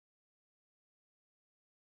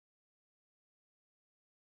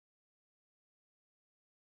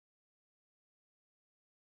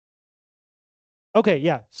Okay,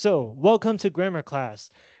 yeah. So, welcome to grammar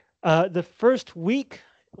class. The first week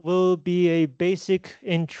will be a basic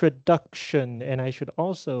introduction, and I should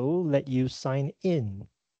also let you sign in.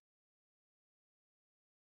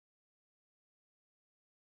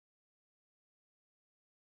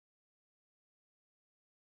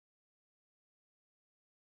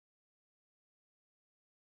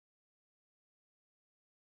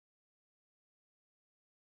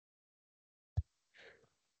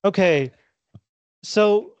 Okay,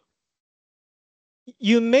 so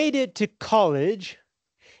you made it to college,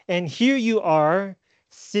 and here you are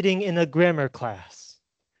sitting in a grammar class.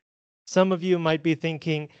 Some of you might be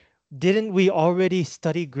thinking, didn't we already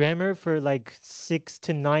study grammar for like 6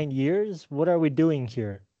 to 9 years? What are we doing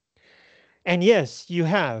here? And yes, you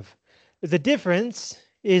have. The difference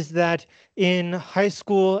is that in high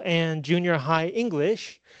school and junior high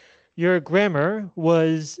English, your grammar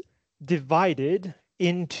was divided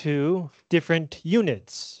into different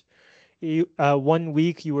units. One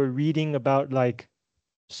week you were reading about like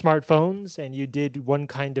smartphones and you did one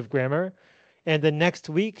kind of grammar. And the next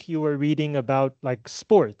week you were reading about like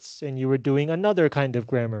sports and you were doing another kind of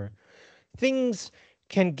grammar. Things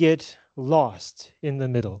can get lost in the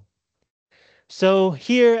middle. So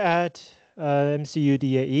here at MCU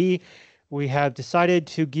DAE, we have decided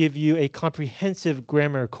to give you a comprehensive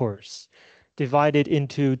grammar course divided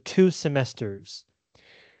into 2 semesters.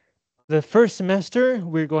 The first semester,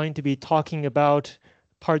 we're going to be talking about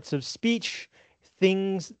parts of speech,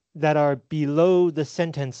 things that are below the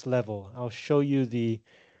sentence level. I'll show you the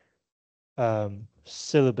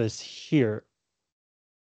syllabus here.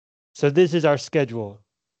 So this is our schedule.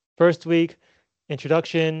 First week,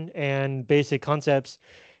 introduction and basic concepts.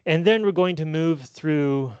 And then we're going to move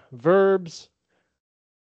through verbs,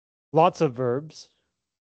 lots of verbs,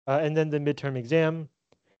 and then the midterm exam,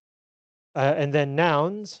 and then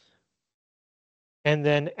nouns, and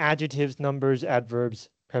then adjectives, numbers, adverbs,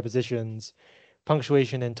 prepositions,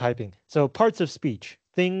 punctuation, and typing. So parts of speech,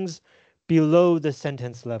 things below the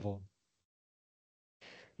sentence level.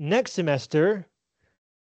 Next semester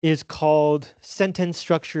is called Sentence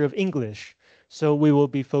Structure of English. So we will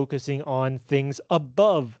be focusing on things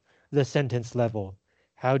above the sentence level.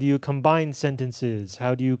 How do you combine sentences?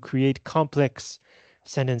 How do you create complex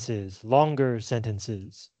sentences, longer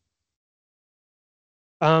sentences?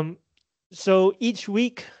 Um, so each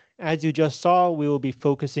week, as you just saw, we will be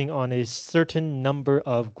focusing on a certain number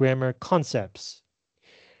of grammar concepts.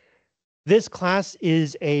 This class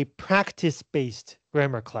is a practice-based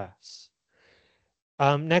grammar class.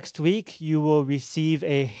 Next week, you will receive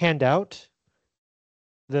a handout.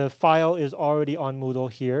 The file is already on Moodle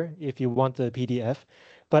here if you want the PDF,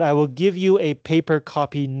 but I will give you a paper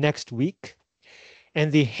copy next week. And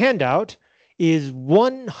the handout is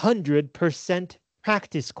 100%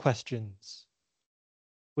 practice questions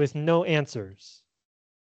with no answers.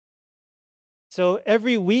 So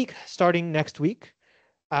every week, starting next week,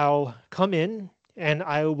 I'll come in and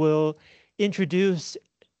I will introduce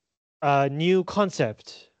a new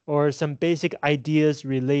concept or some basic ideas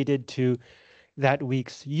related to that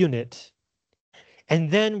week's unit.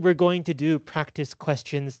 And then we're going to do practice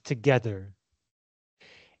questions together.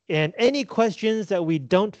 And any questions that we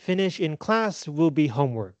don't finish in class will be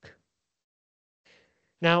homework.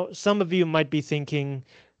 Now, some of you might be thinking,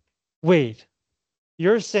 wait,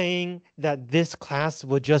 you're saying that this class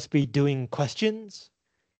will just be doing questions?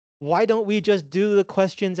 Why don't we just do the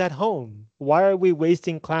questions at home? Why are we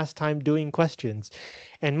wasting class time doing questions?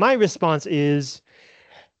 And my response is,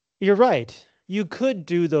 you're right. You could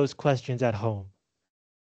do those questions at home.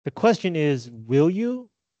 The question is, will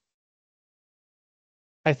you?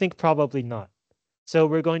 I think probably not. So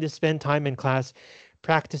we're going to spend time in class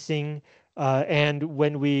practicing, and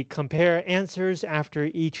when we compare answers after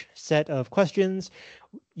each set of questions,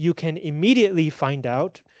 you can immediately find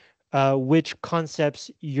out which concepts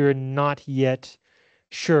you're not yet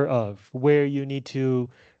sure of, where you need to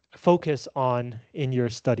focus on in your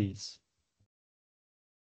studies.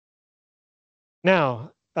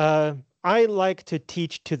 Now, I like to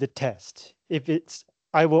teach to the test.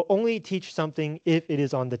 I will only teach something if it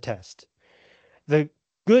is on the test. The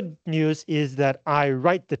good news is that I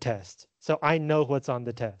write the test, so I know what's on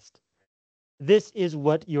the test. This is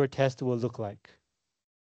what your test will look like.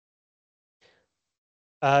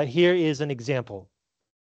 Here is an example.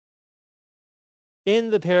 In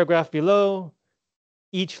the paragraph below,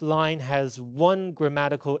 each line has one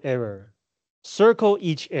grammatical error. Circle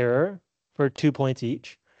each error for 2 points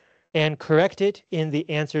each, and correct it in the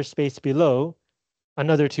answer space below,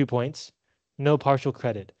 another 2 points, no partial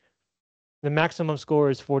credit. The maximum score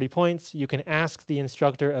is 40 points. You can ask the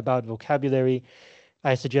instructor about vocabulary.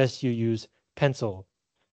 I suggest you use pencil.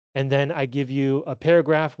 And then I give you a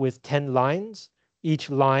paragraph with 10 lines. Each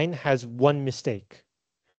line has one mistake.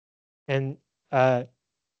 And uh,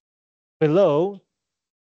 below,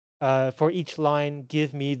 for each line,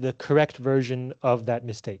 give me the correct version of that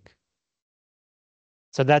mistake.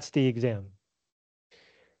 So that's the exam.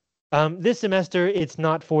 This semester, it's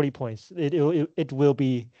not 40 points. It will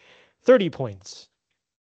be 30 points.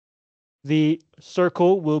 The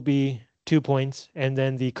circle will be 2 points, and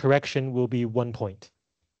then the correction will be 1 point.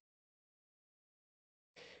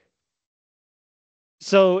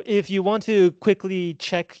 So if you want to quickly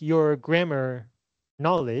check your grammar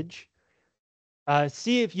knowledge,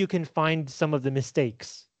 see if you can find some of the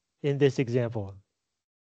mistakes in this example.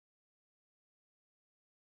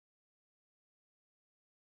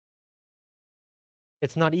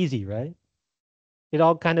 It's not easy, right? It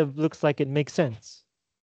all kind of looks like it makes sense.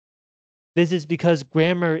 This is because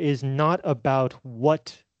grammar is not about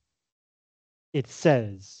what it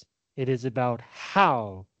says. It is about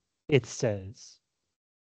how it says.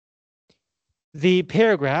 The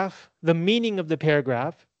paragraph, the meaning of the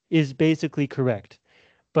paragraph is basically correct,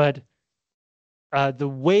 but the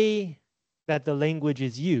way that the language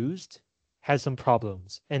is used has some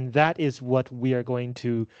problems. And that is what we are going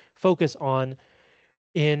to focus on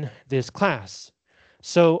in this class.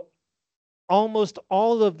 So almost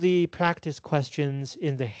all of the practice questions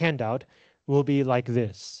in the handout will be like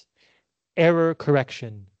this. Error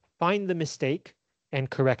correction. Find the mistake and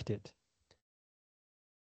correct it.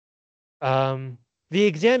 The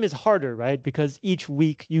exam is harder, right? Because each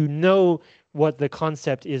week you know what the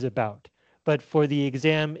concept is about. But for the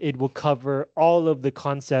exam, it will cover all of the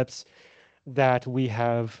concepts that we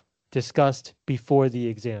have discussed before the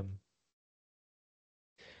exam.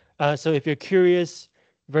 So if you're curious,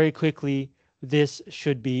 very quickly, this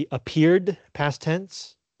should be appeared, past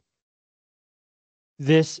tense.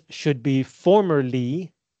 This should be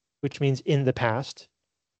formerly, which means in the past.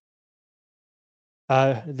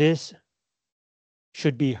 This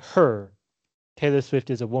should be her. Taylor Swift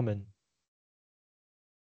is a woman.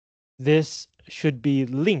 This should be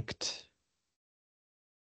linked.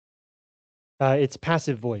 It's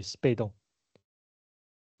passive voice, 被动.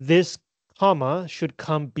 This comma should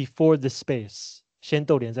come before the space. 先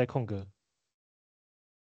逗点再空格.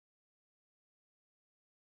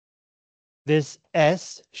 This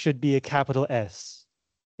S should be a capital S.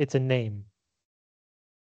 It's a name.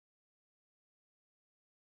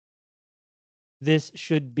 This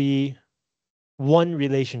should be one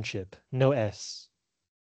relationship, no S.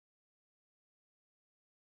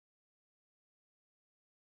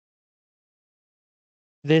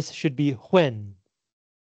 This should be when,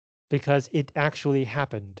 because it actually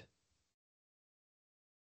happened.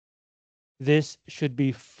 This should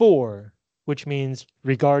be for, which means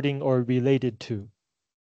regarding or related to.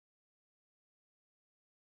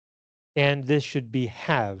 And this should be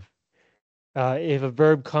have. If a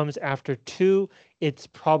verb comes after to, it's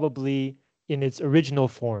probably in its original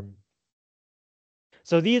form.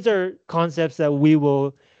 So these are concepts that we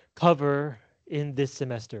will cover in this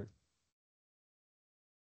semester.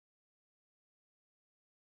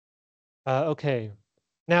 Okay.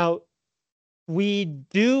 Now, we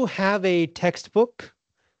do have a textbook,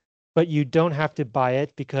 but you don't have to buy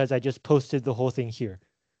it because I just posted the whole thing here.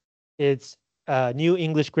 It's New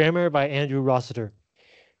English Grammar by Andrew Rossiter.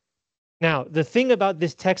 Now, the thing about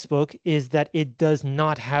this textbook is that it does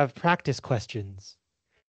not have practice questions.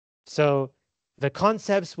 So the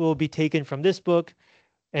concepts will be taken from this book,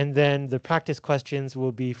 and then the practice questions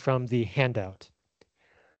will be from the handout.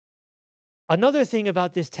 Another thing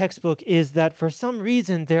about this textbook is that for some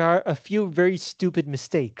reason there are a few very stupid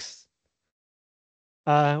mistakes,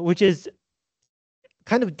 which is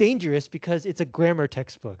kind of dangerous because it's a grammar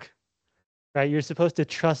textbook, right? You're supposed to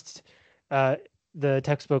trust the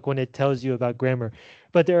textbook when it tells you about grammar,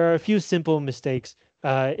 but there are a few simple mistakes.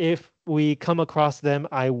 If we come across them,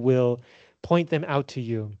 I will point them out to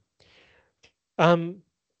you.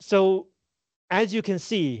 So as you can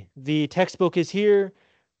see, the textbook is here.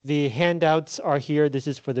 The handouts are here. This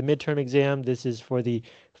is for the midterm exam. This is for the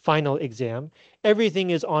final exam. Everything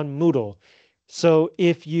is on Moodle. So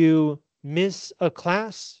if you miss a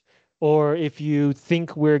class or if you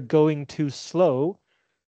think we're going too slow,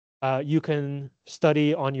 you can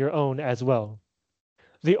study on your own as well.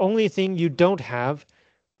 The only thing you don't have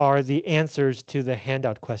are the answers to the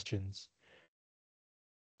handout questions.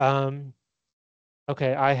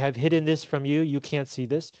 Okay, I have hidden this from you. You can't see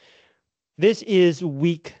this. This is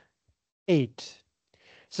week 8.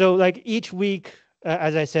 So like each week,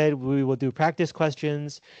 as I said, we will do practice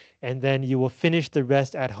questions and then you will finish the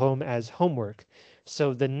rest at home as homework.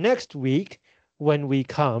 So the next week, when we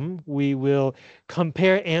come, we will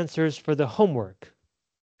compare answers for the homework.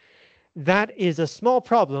 That is a small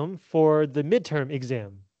problem for the midterm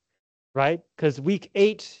exam, right? Because week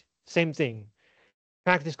 8, same thing.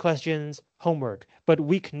 Practice questions, homework. But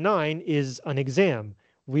week 9 is an exam.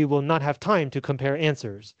 We will not have time to compare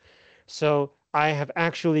answers. So I have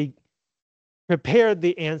actually prepared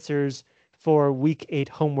the answers for week 8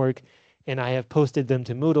 homework, and I have posted them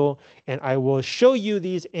to Moodle, and I will show you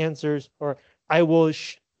these answers, or I will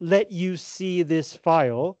let you see this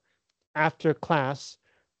file after class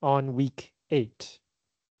on week 8.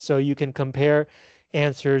 So you can compare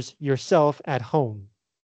answers yourself at home.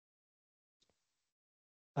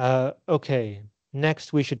 Okay,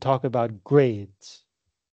 next we should talk about grades.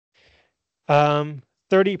 30%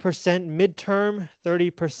 midterm,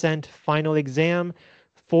 30% final exam,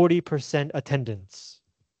 40% attendance.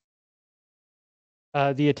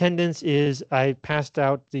 The attendance is I passed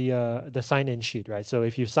out the sign-in sheet, right? So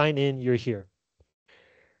if you sign in, you're here.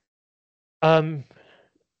 Um,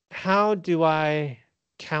 how do I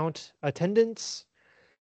count attendance?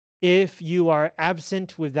 If you are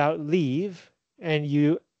absent without leave and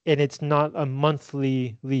it's not a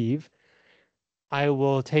monthly leave, I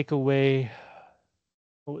will take away,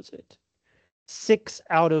 what was it? 6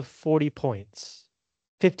 out of 40 points,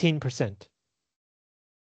 15%。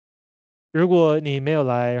如果你没有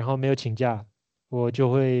来，然后没有请假，我就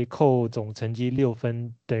会扣总成绩6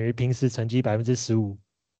分，等于平时成绩15%。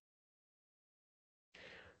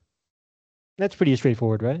That's pretty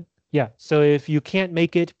straightforward, right? Yeah. So if you can't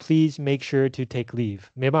make it, please make sure to take leave.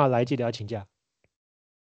 没办法来，记得要请假。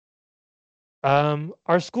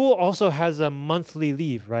Our school also has a monthly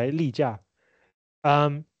leave, right? 例假.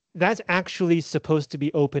 That's actually supposed to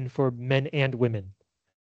be open for men and women.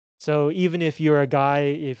 So even if you're a guy,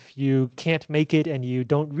 if you can't make it and you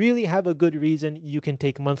don't really have a good reason, you can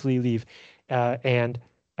take monthly leave. And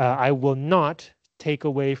I will not take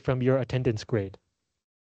away from your attendance grade.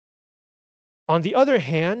 On the other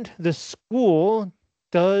hand, the school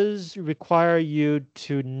does require you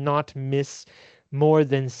to not miss more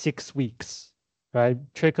than 6 weeks, right?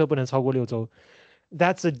 缺课不能超过6周.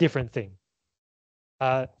 That's a different thing.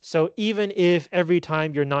 So even if every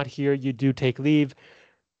time you're not here, you do take leave,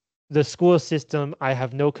 the school system I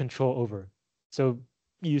have no control over. So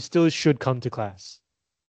you still should come to class.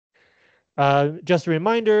 Just a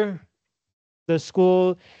reminder, the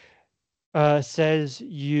school says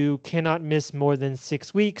you cannot miss more than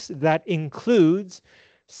 6 weeks. That includes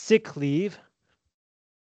sick leave,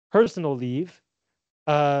 personal leave,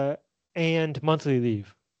 and monthly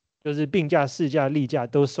leave. 就是病假、事假、例假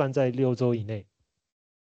都算在6周以内。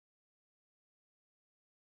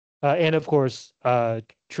And of course,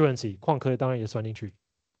 truancy, 旷课当然也算进去。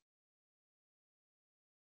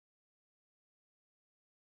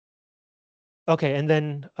Okay, and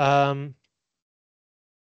then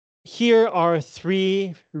here are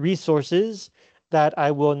 3 resources that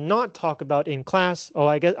I will not talk about in class. Oh,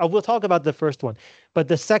 I guess I will talk about the first one, but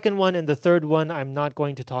the second one and the third one I'm not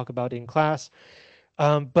going to talk about in class.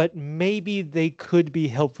 But maybe they could be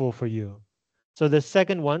helpful for you. So the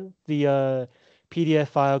second one, the PDF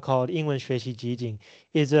file called 英文学习集锦,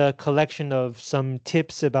 is a collection of some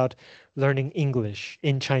tips about learning English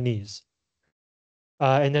in Chinese.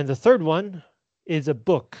 And then the third one is a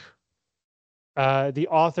book. The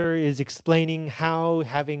author is explaining how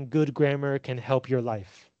having good grammar can help your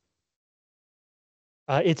life.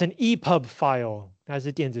 It's an EPUB file, 它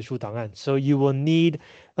是电子书档案, so you will need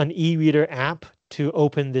an e-reader app to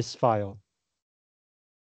open this file.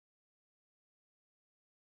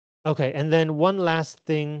 Okay, and then one last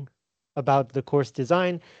thing about the course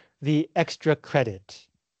design, the extra credit.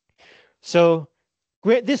 So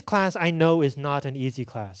this class I know is not an easy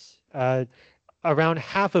class. Around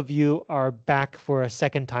half of you are back for a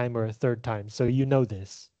second time or a third time, so you know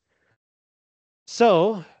this.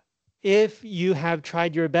 So if you have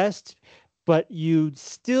tried your best, but you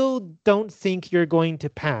still don't think you're going to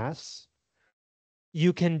pass,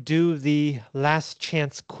 you can do the last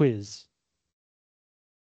chance quiz.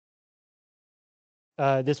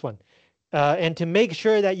 This one. And to make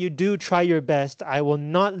sure that you do try your best, I will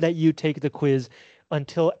not let you take the quiz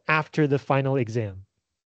until after the final exam.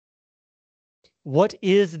 What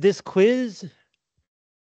is this quiz?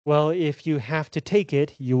 Well, if you have to take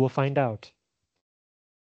it, you will find out.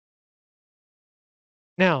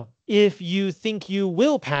 Now, if you think you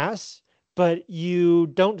will pass, but you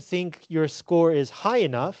don't think your score is high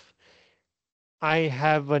enough, I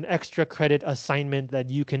have an extra credit assignment that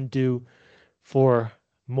you can do for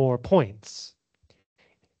more points.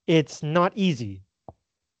 It's not easy.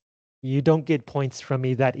 You don't get points from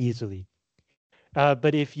me that easily.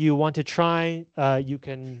 But if you want to try, you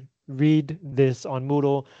can read this on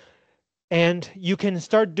Moodle. And you can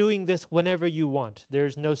start doing this whenever you want.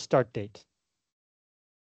 There's no start date.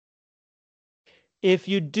 If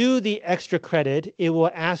you do the extra credit, it will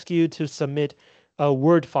ask you to submit a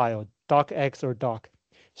Word file, docx or doc.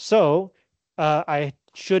 So I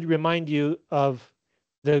should remind you of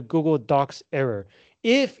the Google Docs error.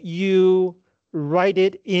 If you write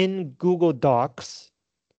it in Google Docs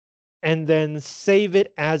and then save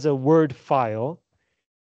it as a Word file,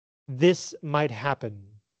 this might happen.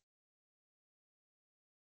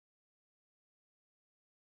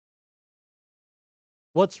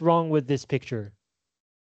 What's wrong with this picture?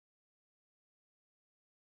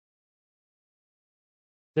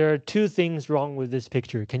 There are two things wrong with this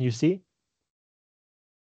picture. Can you see?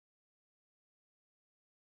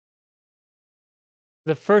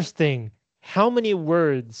 The first thing, how many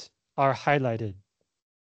words are highlighted?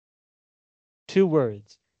 2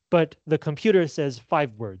 words, but the computer says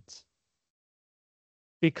 5 words.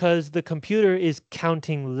 Because the computer is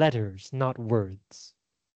counting letters, not words.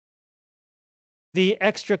 The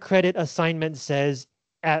extra credit assignment says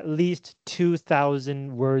at least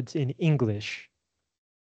 2,000 words in English.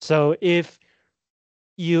 So if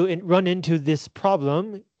you run into this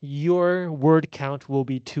problem, your word count will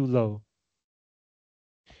be too low.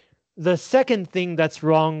 The second thing that's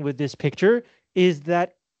wrong with this picture is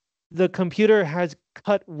that the computer has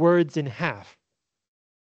cut words in half,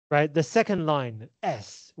 right? The second line,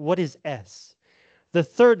 S, what is S? The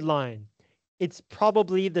third line, it's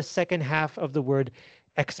probably the second half of the word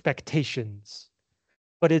expectations,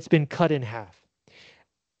 but it's been cut in half.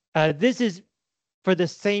 This is for the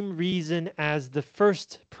same reason as the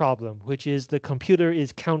first problem, which is the computer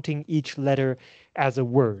is counting each letter as a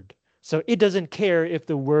word. So it doesn't care if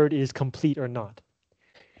the word is complete or not.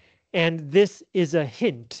 And this is a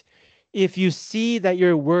hint. If you see that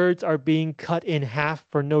your words are being cut in half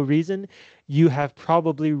for no reason, you have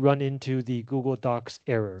probably run into the Google Docs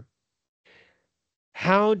error.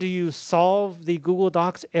 How do you solve the Google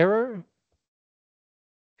Docs error?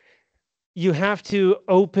 You have to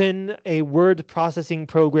open a word processing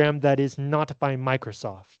program that is not by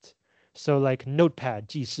Microsoft. So like Notepad,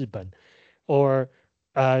 记事本, or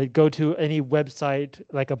go to any website,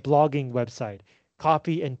 like a blogging website,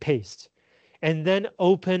 copy and paste. And then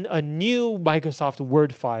open a new Microsoft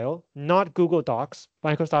Word file, not Google Docs,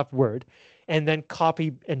 Microsoft Word, and then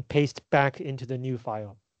copy and paste back into the new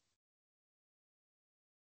file.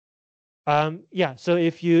 Yeah, so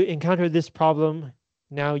if you encounter this problem,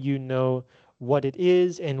 now you know what it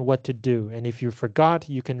is and what to do. And if you forgot,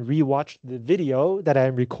 you can rewatch the video that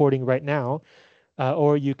I'm recording right now,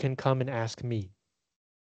 or you can come and ask me.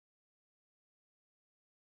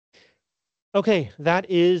 Okay, that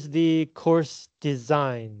is the course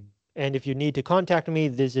design. And if you need to contact me,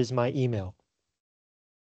 this is my email.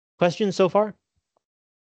 Questions so far?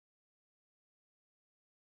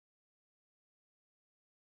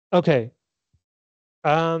 Okay.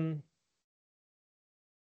 Um,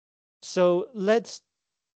 so let's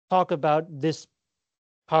talk about this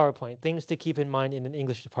PowerPoint, things to keep in mind in an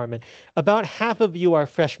English department. About half of you are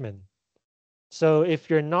freshmen. So if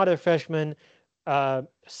you're not a freshman,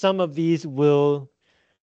 some of these will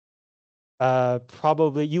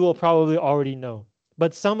you will probably already know.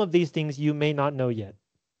 But some of these things you may not know yet.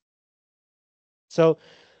 So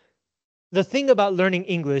the thing about learning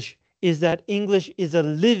English is that English is a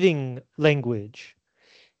living language.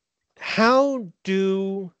 How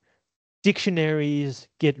do dictionaries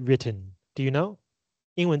get written? Do you know?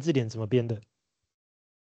 英文字典怎么编的?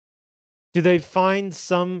 Do they find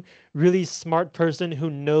some really smart person who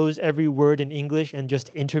knows every word in English and just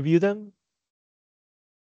interview them?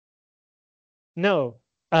 No.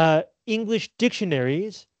 English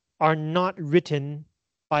dictionaries are not written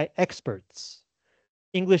by experts.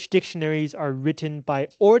 English dictionaries are written by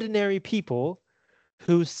ordinary people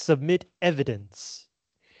who submit evidence.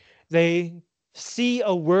 They see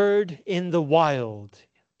a word in the wild,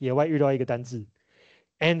 野外遇到一个单字,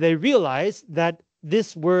 and they realize that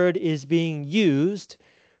this word is being used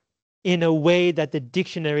in a way that the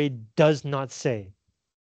dictionary does not say.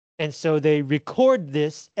 And so they record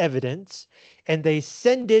this evidence and they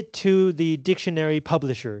send it to the dictionary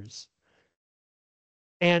publishers.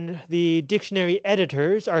 And the dictionary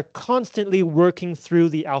editors are constantly working through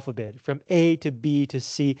the alphabet from A to B to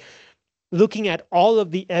C, looking at all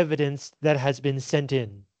of the evidence that has been sent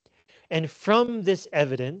in. And from this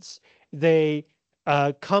evidence, they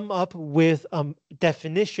come up with a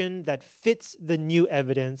definition that fits the new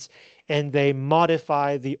evidence, and they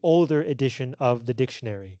modify the older edition of the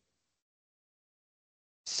dictionary.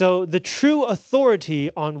 So the true authority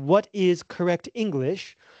on what is correct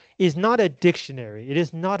English is not a dictionary. It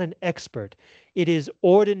is not an expert. It is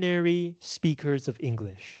ordinary speakers of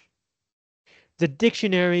English. The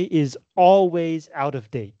dictionary is always out of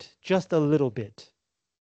date, just a little bit,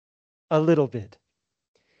 a little bit.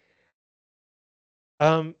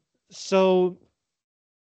 Um, so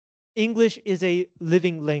English is a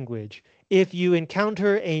living language. If you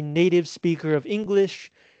encounter a native speaker of English,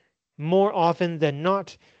 more often than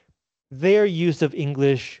not, their use of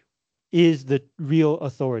English is the real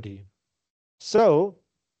authority. So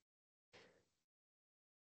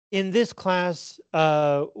in this class,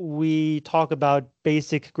 we talk about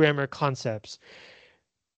basic grammar concepts,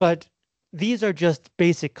 but these are just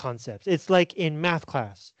basic concepts. It's like in math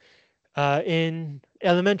class. In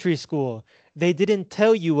elementary school, they didn't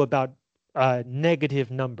tell you about negative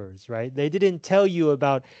numbers, right? They didn't tell you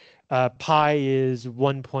about pi is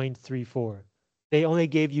 1.34. They only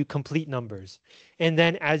gave you complete numbers. And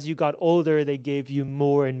then as you got older, they gave you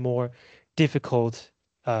more and more difficult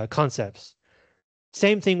concepts.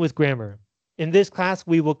 Same thing with grammar. In this class,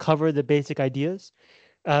 we will cover the basic ideas,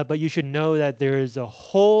 but you should know that there is a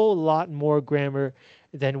whole lot more grammar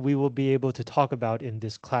than we will be able to talk about in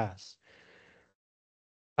this class.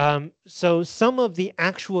 So some of the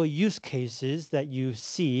actual use cases that you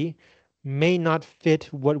see may not fit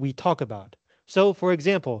what we talk about. So for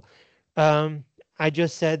example, um, I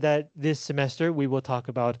just said that this semester we will talk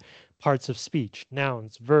about parts of speech,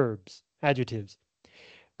 nouns, verbs, adjectives.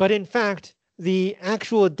 But in fact, the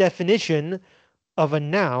actual definition of a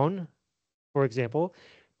noun, for example,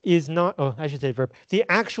 is not, oh, I should say verb. The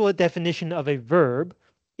actual definition of a verb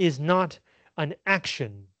is not an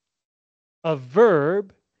action. A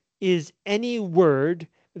verb is any word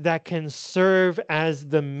that can serve as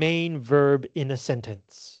the main verb in a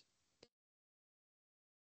sentence.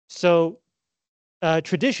 So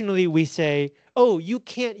traditionally we say, oh, you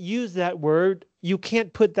can't use that word. You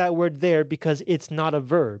can't put that word there because it's not a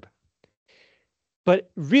verb.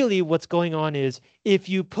 But really what's going on is if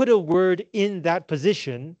you put a word in that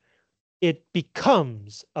position, it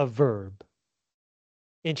becomes a verb.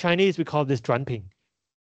 In Chinese, we call this 转品.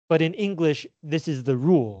 But in English, this is the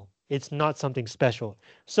rule. It's not something special.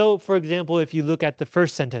 So, for example, if you look at the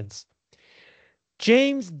first sentence,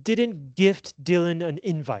 James didn't gift Dylan an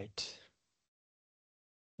invite.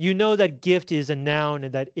 You know that gift is a noun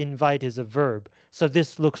and that invite is a verb. So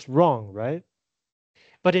this looks wrong, right?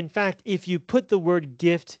 But in fact, if you put the word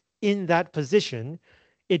gift in that position,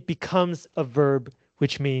 it becomes a verb,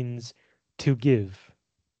 which means to give.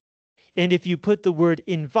 And if you put the word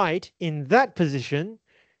invite in that position,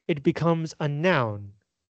 it becomes a noun,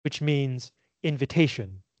 which means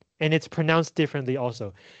invitation. And it's pronounced differently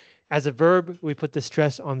also. As a verb, we put the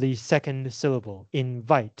stress on the second syllable,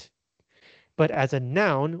 invite. But as a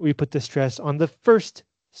noun, we put the stress on the first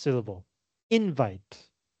syllable, invite.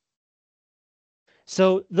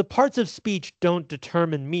 So the parts of speech don't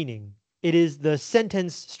determine meaning. It is the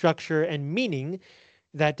sentence structure and meaning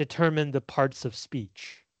that determine the parts of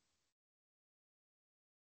speech.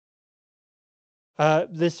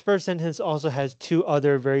 This first sentence also has two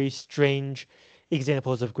other very strange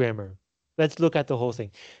examples of grammar. Let's look at the whole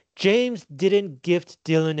thing. James didn't gift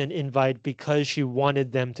Dylan an invite because she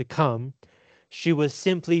wanted them to come. She was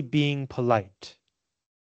simply being polite.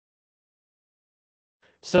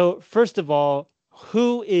 So first of all,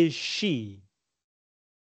 who is she?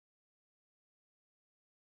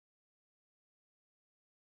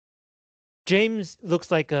 James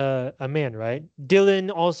looks like a man, right?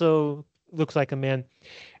 Dylan also looks like a man.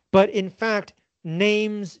 But in fact,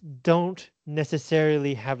 names don't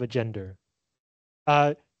necessarily have a gender.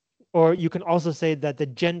 Uh, or you can also say that the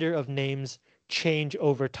gender of names change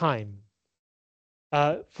over time.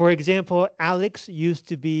 For example, Alex used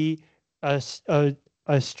to be a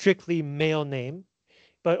strictly male name,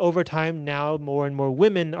 but over time now more and more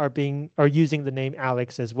women are using the name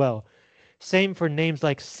Alex as well. Same for names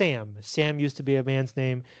like Sam. Sam used to be a man's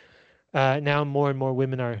name. Now more and more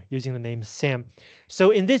women are using the name Sam.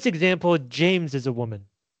 So in this example, James is a woman.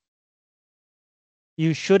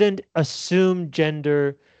 You shouldn't assume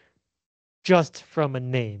gender just from a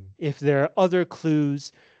name. If there are other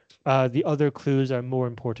clues, the other clues are more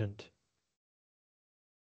important.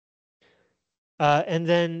 And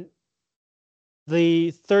then the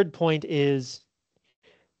third point is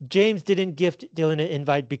James didn't gift Dylan an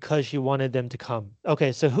invite because she wanted them to come.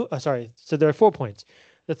 Okay, so who, sorry, so there are 4 points.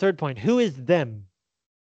 The third point, who is them?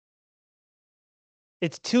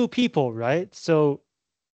 It's two people, right? So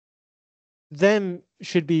them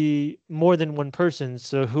should be more than one person.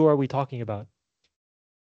 So who are we talking about?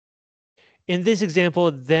 In this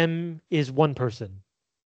example, them is one person.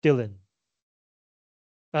 Dylan.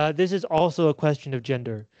 This is also a question of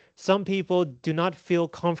gender. Some people do not feel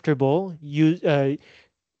comfortable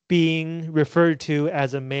being referred to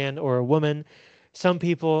as a man or a woman. Some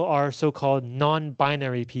people are so-called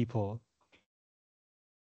non-binary people,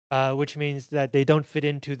 which means that they don't fit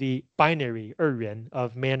into the binary 二元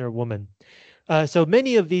of man or woman. So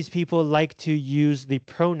many of these people like to use the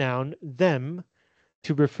pronoun them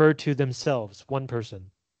to refer to themselves, one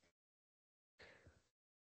person.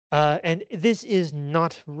 And this is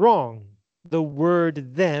not wrong. The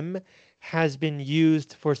word them has been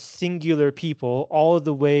used for singular people all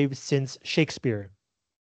the way since Shakespeare.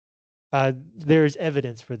 There's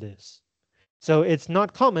evidence for this. So it's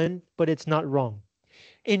not common, but it's not wrong.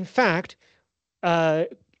 In fact, uh,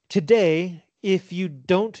 today, if you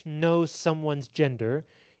don't know someone's gender,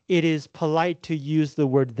 it is polite to use the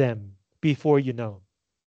word them before you know.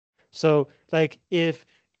 So, like, if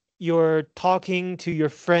you're talking to your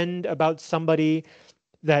friend about somebody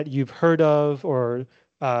that you've heard of or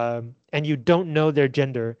and you don't know their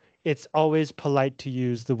gender, it's always polite to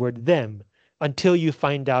use the word them until you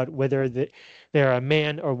find out whether they're a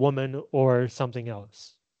man or woman or something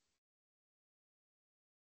else.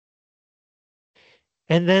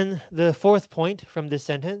 And then the fourth point from this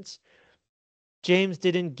sentence, James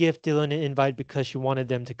didn't give Dylan an invite because she wanted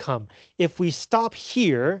them to come. If we stop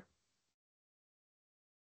here,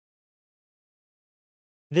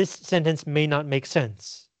 this sentence may not make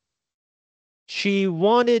sense. James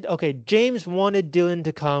wanted Dylan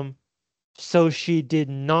to come, so she did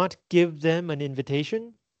not give them an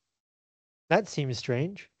invitation? That seems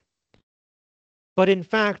strange. But in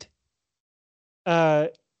fact, uh,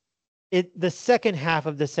 the second half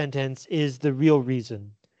of the sentence is the real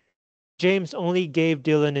reason. James only gave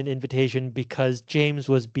Dylan an invitation because James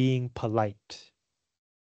was being polite.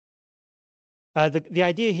 The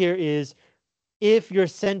idea here is if your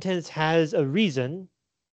sentence has a reason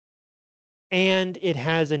and it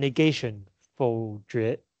has a negation, 否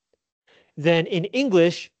决, then in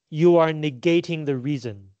English, you are negating the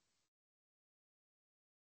reason.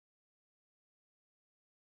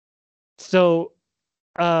 So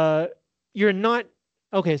uh, you're not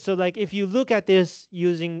okay. So like if you look at this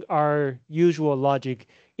using our usual logic,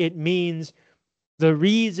 it means the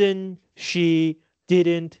reason she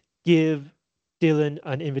didn't give Dylan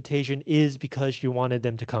an invitation is because she wanted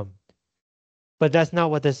them to come. But that's not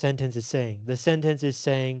what the sentence is saying. The sentence is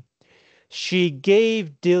saying she gave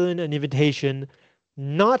Dylan an invitation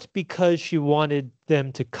not because she wanted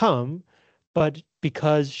them to come, but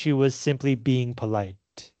because she was simply being polite.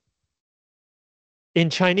 In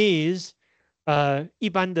Chinese, 一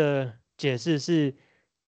般的解释是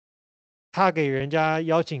他给人家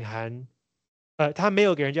邀请函，他没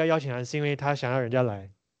有给人家邀请函是因为他想要人家来。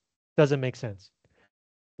Doesn't make sense.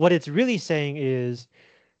 What it's really saying is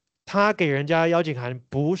他给人家邀请函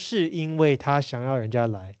不是因为他想要人家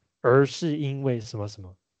来，而是因为什么什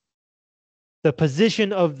么。The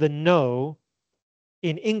position of the no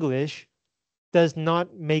in English does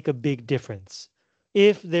not make a big difference.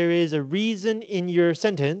 If there is a reason in your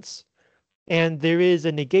sentence and there is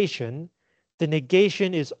a negation, the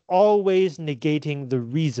negation is always negating the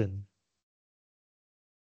reason.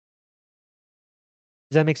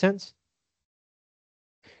 Does that make sense?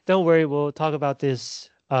 Don't worry, we'll talk about this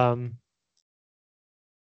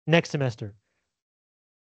next semester.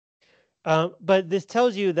 But this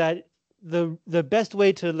tells you that the best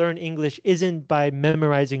way to learn English isn't by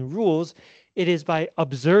memorizing rules, it is by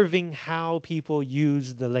observing how people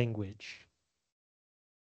use the language.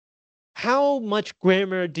 How much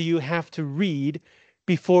grammar do you have to read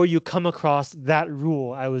before you come across that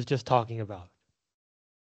rule I was just talking about?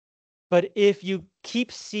 But if you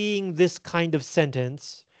keep seeing this kind of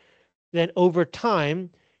sentence, then over time,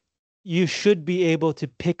 you should be able to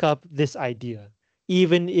pick up this idea,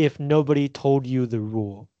 even if nobody told you the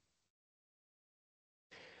rule.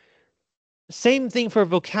 Same thing for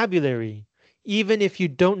vocabulary. Even if you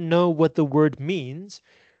don't know what the word means,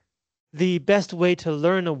 the best way to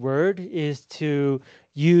learn a word is to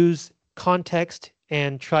use context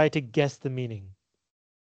and try to guess the meaning.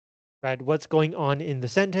 Right? What's going on in the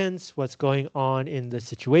sentence? What's going on in the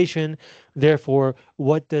situation? Therefore,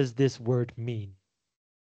 what does this word mean?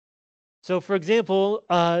 So for example,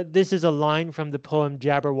 this is a line from the poem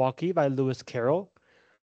Jabberwocky by Lewis Carroll.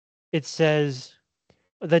 It says,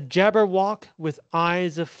 the Jabberwock with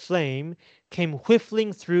eyes of flame came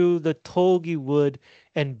whiffling through the tulgey wood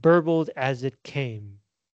and burbled as it came.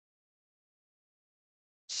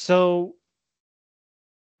 So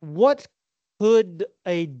what could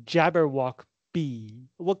a Jabberwock be?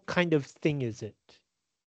 What kind of thing is it?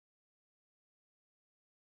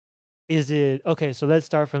 Is it okay? So let's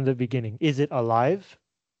start from the beginning. Is it alive?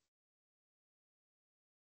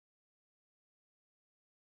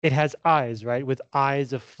 It has eyes, right? With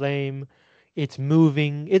eyes of flame. It's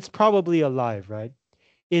moving. It's probably alive, right?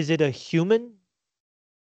 Is it a human?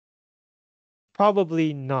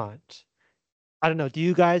 Probably not. I don't know. Do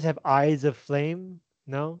you guys have eyes of flame?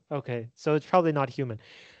 No? Okay. So it's probably not human.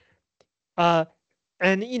 Uh,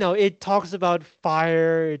 and it talks about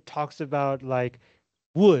fire. It talks about like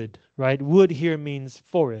wood, right? Wood here means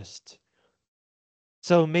forest.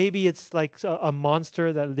 So maybe it's like a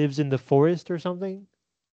monster that lives in the forest or something.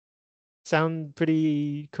 Sound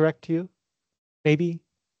pretty correct to you? Maybe.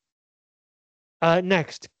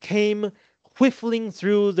 Next came whiffling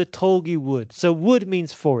through the togi wood. So wood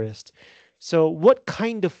means forest. So what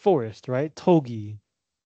kind of forest, right? Togi.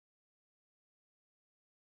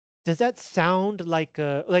 Does that sound like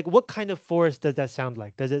what kind of forest does that sound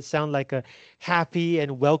like? Does it sound like a happy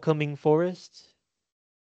and welcoming forest?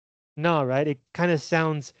 No, right? It kind of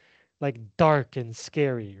sounds like dark and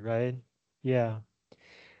scary, right? Yeah.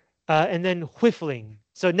 And then whiffling.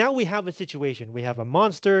 So now we have a situation. We have a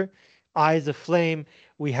monster, eyes of flame.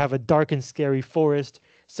 We have a dark and scary forest.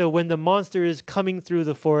 So when the monster is coming through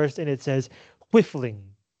the forest and it says whiffling,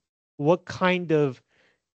 what kind of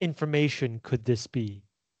information could this be?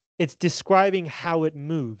 It's describing how it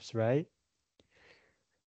moves, right?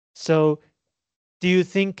 So do you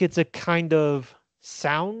think it's a kind of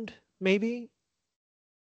sound, maybe?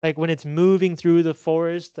 Like when it's moving through the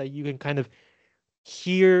forest, that you can kind of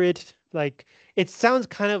hear it, like it sounds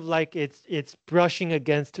kind of like it's brushing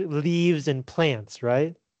against leaves and plants,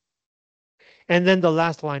 right? And then the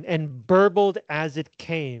last line, and burbled as it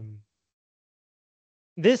came.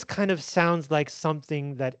 This kind of sounds like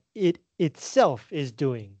something that it itself is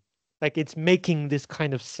doing. Like it's making this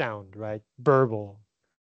kind of sound, right? Burble.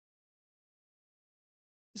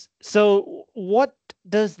 So what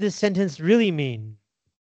does this sentence really mean?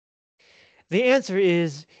 The answer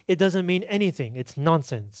is it doesn't mean anything. It's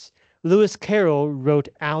nonsense. Lewis Carroll wrote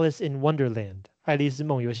Alice in Wonderland, 爱丽丝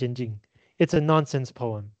梦游仙境. It's a nonsense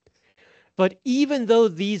poem. But even though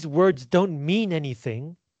these words don't mean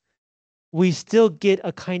anything, we still get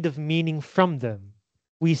a kind of meaning from them.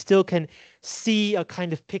 We still can see a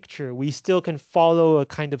kind of picture. We still can follow a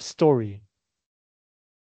kind of story.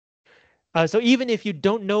 So even if you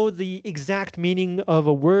don't know the exact meaning of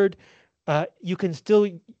a word, you can still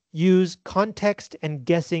use context and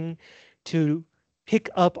guessing to pick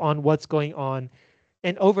up on what's going on.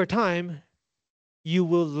 And over time, you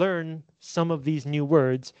will learn some of these new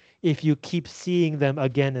words if you keep seeing them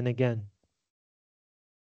again and again.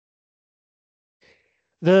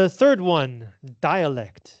 The third one,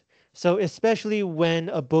 dialect. So especially when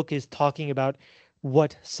a book is talking about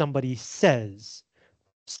what somebody says,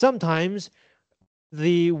 sometimes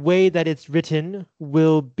the way that it's written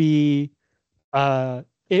will be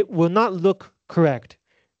it will not look correct,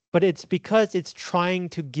 but it's because it's trying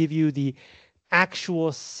to give you the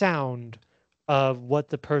actual sound of what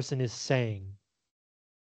the person is saying.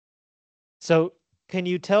 So can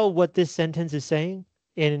you tell what this sentence is saying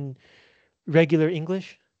in regular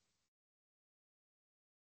English?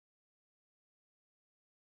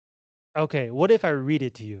 Okay, what if I read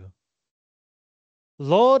it to you?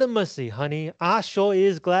 Lord of mercy, honey, I sure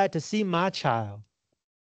is glad to see my child.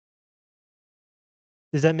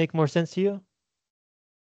 Does that make more sense to you?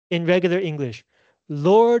 In regular English,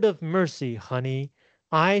 Lord of mercy, honey,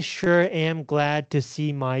 I sure am glad to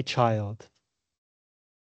see my child.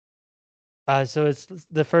 So it's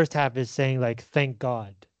the first half is saying like, thank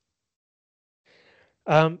God.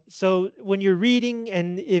 So when you're reading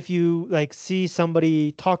and if you like see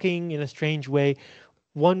somebody talking in a strange way,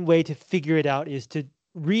 one way to figure it out is to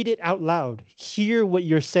read it out loud, hear what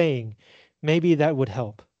you're saying. Maybe that would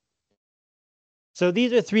help. So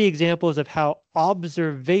these are three examples of how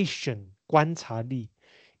observation, 观察力,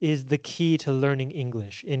 is the key to learning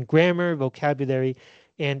English in grammar, vocabulary,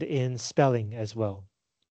 and in spelling as well.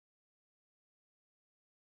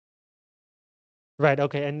 Right.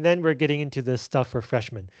 Okay. And then we're getting into the stuff for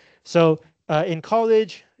freshmen. So in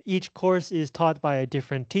college, each course is taught by a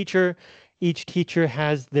different teacher. Each teacher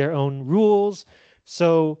has their own rules.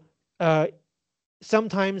 So uh,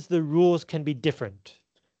 sometimes the rules can be different.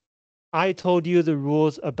 I told you the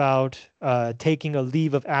rules about taking a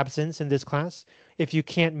leave of absence in this class. If you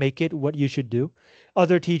can't make it, what you should do.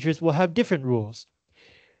 Other teachers will have different rules.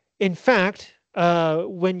 In fact,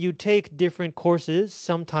 when you take different courses,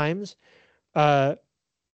 sometimes uh,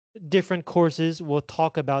 different courses will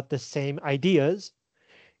talk about the same ideas,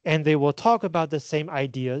 and they will talk about the same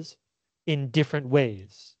ideas in different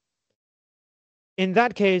ways. In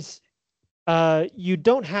that case, You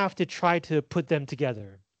don't have to try to put them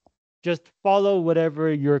together. Just follow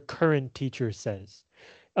whatever your current teacher says.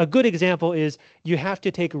 A good example is you have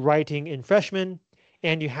to take writing in freshman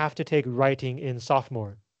and you have to take writing in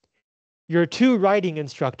sophomore. Your two writing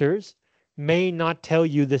instructors may not tell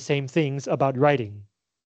you the same things about writing,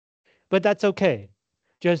 but that's okay.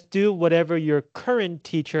 Just do whatever your current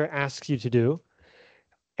teacher asks you to do.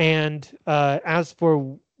 And as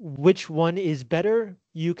for which one is better,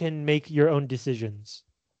 you can make your own decisions.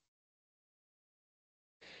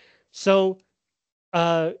 So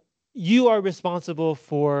uh, you are responsible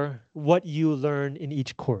for what you learn in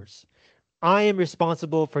each course. I am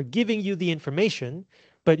responsible for giving you the information,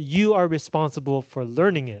 but you are responsible for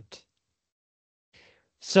learning it.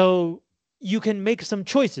 So you can make some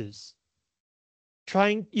choices.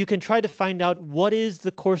 You can try to find out what is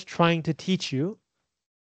the course trying to teach you.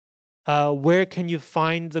 Where can you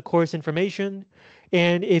find the course information?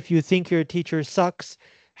 And if you think your teacher sucks,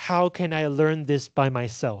 how can I learn this by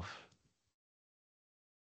myself?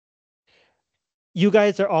 You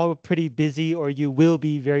guys are all pretty busy, or you will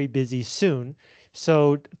be very busy soon.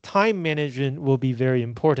 So time management will be very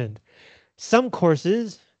important. Some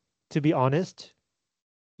courses, to be honest,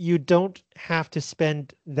 you don't have to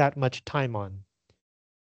spend that much time on.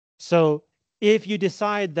 So if you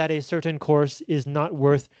decide that a certain course is not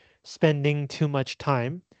worth spending too much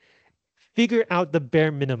time, figure out the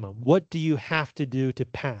bare minimum. What do you have to do to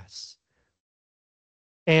pass?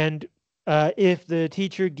 And if the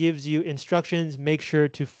teacher gives you instructions, make sure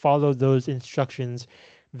to follow those instructions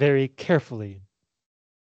very carefully.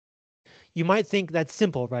 You might think that's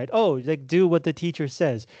simple, right? Oh, like do what the teacher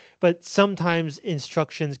says. But sometimes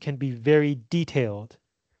instructions can be very detailed.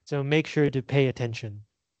 So make sure to pay attention.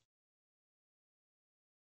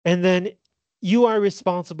 And then you are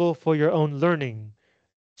responsible for your own learning.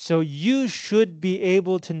 So you should be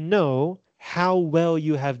able to know how well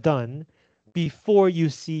you have done before you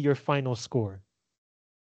see your final score.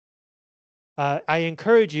 I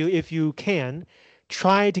encourage you, if you can,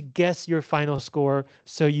 try to guess your final score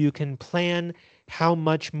so you can plan how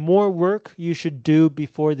much more work you should do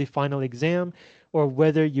before the final exam, or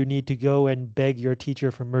whether you need to go and beg your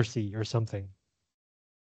teacher for mercy or something.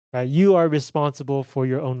 You are responsible for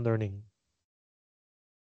your own learning.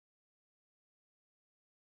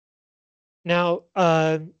 Now,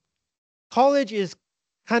 college is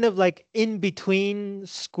kind of like in between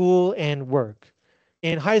school and work.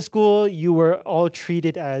 In high school, you were all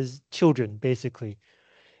treated as children, basically.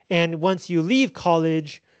 And once you leave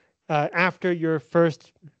college, after your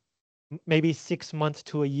first maybe 6 months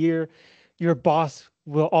to a year, your boss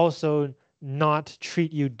will also not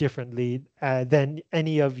treat you differently than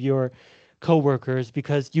any of your coworkers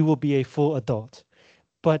because you will be a full adult.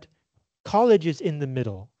 But college is in the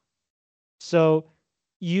middle. So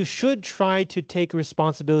you should try to take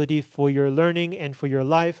responsibility for your learning and for your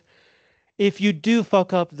life. If you do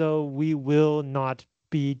fuck up, though, we will not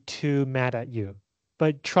be too mad at you.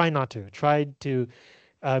 But try not to. Try to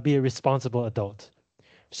be a responsible adult.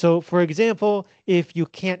 So, for example, if you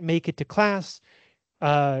can't make it to class,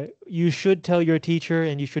 you should tell your teacher,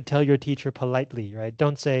 and you should tell your teacher politely, right?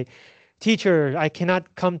 Don't say, "Teacher, I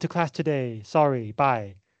cannot come to class today. Sorry,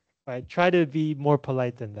 bye." Right? Try to be more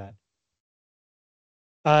polite than that.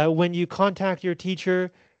 When you contact your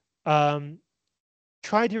teacher, um,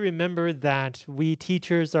 try to remember that we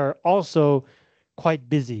teachers are also quite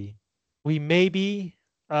busy. We maybe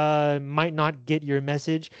might not get your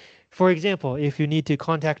message. For example, if you need to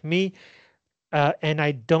contact me and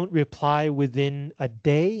I don't reply within a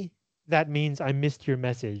day, that means I missed your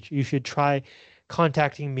message. You should try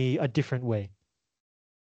contacting me a different way.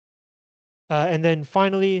 And then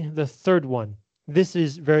finally, the third one. This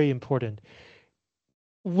is very important.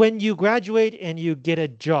 When you graduate and you get a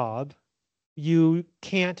job, you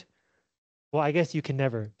can't, well, I guess you can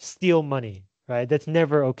never steal money, right? That's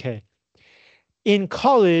never okay. In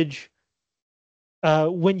college,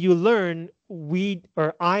 when you learn,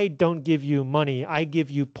 I don't give you money, I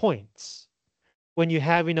give you points. When you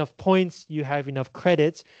have enough points, you have enough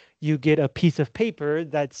credits, you get a piece of paper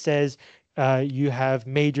that says you have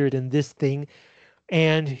majored in this thing,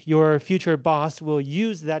 and your future boss will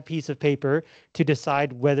use that piece of paper to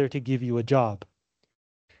decide whether to give you a job.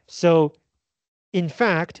 So, in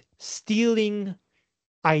fact, stealing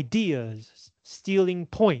ideas, stealing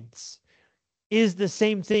points is the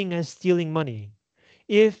same thing as stealing money.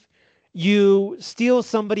 If you steal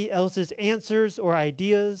somebody else's answers or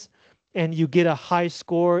ideas and you get a high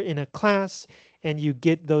score in a class and you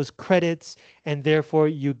get those credits and therefore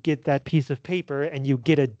you get that piece of paper and you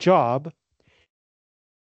get a job,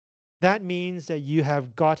 that means that you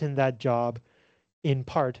have gotten that job in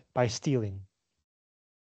part by stealing.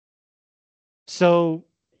 So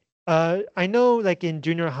I know like in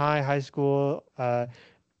junior high, high school,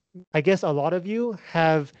 I guess a lot of you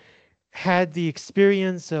have had the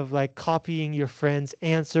experience of like copying your friends'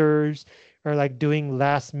 answers or like doing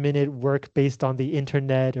last minute work based on the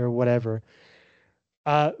internet or whatever.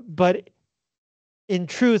 But in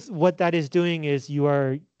truth, what that is doing is you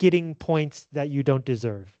are getting points that you don't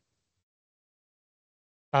deserve.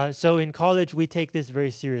 So in college, we take this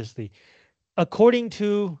very seriously. According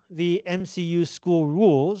to the MCU school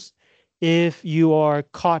rules, if you are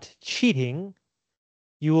caught cheating,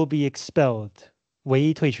 you will be expelled. 唯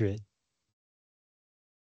一退学.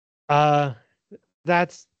 Uh,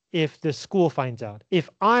 that's if the school finds out. If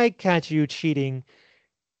I catch you cheating,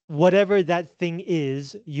 whatever that thing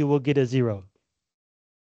is, you will get a zero.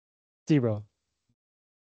 Zero.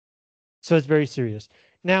 So it's very serious.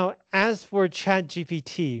 Now, as for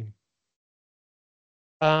ChatGPT,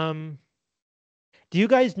 um, do you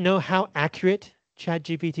guys know how accurate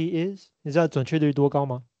ChatGPT is? 你知道准确率多高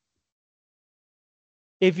吗?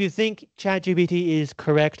 If you think ChatGPT is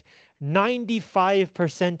correct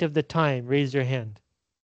 95% of the time, raise your hand.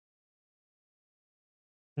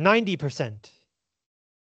 90%.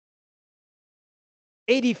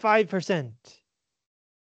 85%.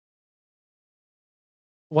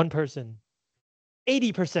 One person.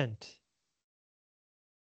 80%.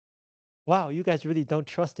 Wow, you guys really don't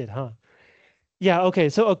trust it, huh? Yeah, okay.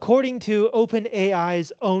 So according to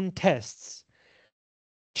OpenAI's own tests,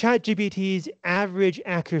 ChatGPT's average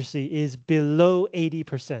accuracy is below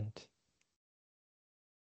 80%.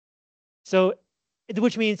 So,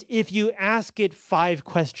 which means if you ask it 5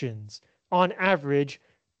 questions, on average,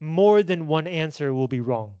 more than one answer will be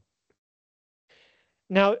wrong.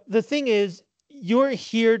 Now, the thing is, you're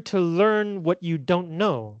here to learn what you don't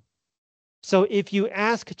know. So if you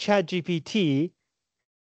ask ChatGPT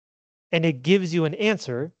and it gives you an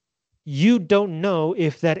answer, you don't know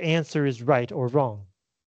if that answer is right or wrong.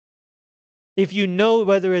 If you know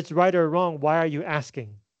whether it's right or wrong, why are you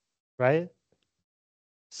asking? Right?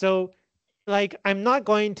 So like I'm not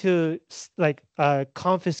going to like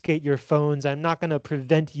confiscate your phones. I'm not going to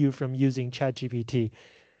prevent you from using ChatGPT,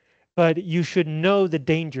 but you should know the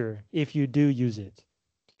danger if you do use it,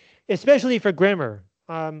 especially for grammar.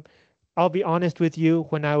 I'll be honest with you,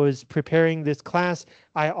 when I was preparing this class,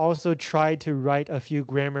 I also tried to write a few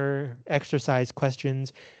grammar exercise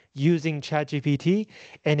questions using ChatGPT,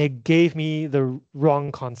 and it gave me the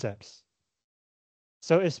wrong concepts.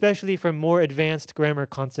 So especially for more advanced grammar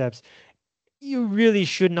concepts, you really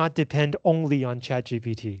should not depend only on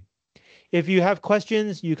ChatGPT. If you have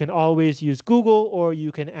questions, you can always use Google or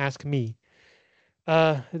you can ask me.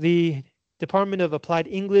 The Department of Applied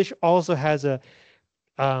English also has a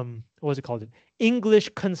what was it called? English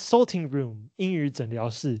Consulting Room, 英语诊疗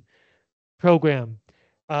室 program.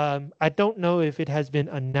 I don't know if it has been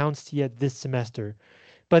announced yet this semester,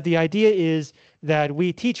 but the idea is that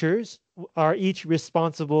we teachers are each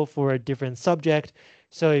responsible for a different subject.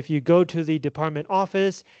 So if you go to the department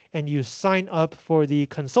office and you sign up for the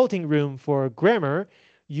consulting room for grammar,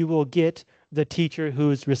 you will get the teacher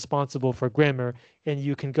who's responsible for grammar, and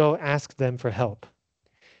you can go ask them for help.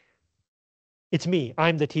 It's me.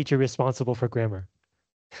 I'm the teacher responsible for grammar.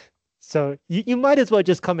 So you might as well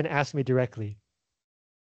just come and ask me directly.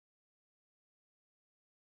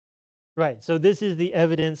 Right. So this is the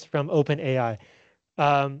evidence from OpenAI.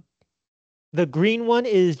 Um, the green one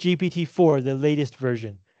is GPT-4, the latest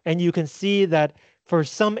version. And you can see that for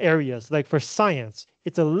some areas, like for science,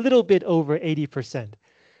 it's a little bit over 80%.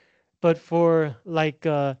 But for like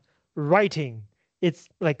writing, it's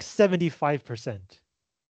like 75%.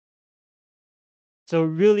 So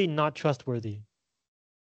really not trustworthy.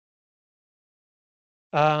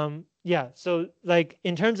 Yeah, so like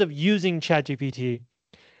in terms of using ChatGPT,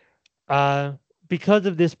 uh, because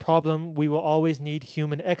of this problem, we will always need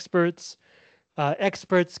human experts.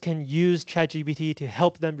 Experts can use ChatGPT to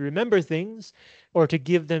help them remember things or to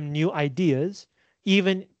give them new ideas,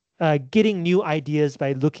 even getting new ideas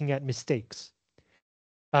by looking at mistakes.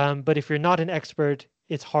 But if you're not an expert,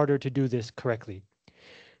 it's harder to do this correctly.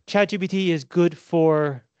 ChatGPT is good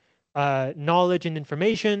for knowledge and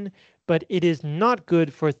information, but it is not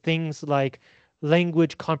good for things like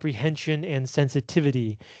language comprehension and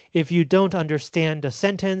sensitivity. If you don't understand a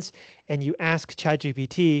sentence and you ask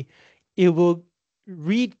ChatGPT, it will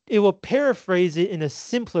paraphrase it in a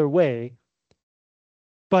simpler way,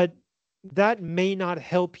 but that may not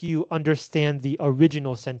help you understand the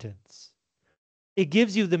original sentence. It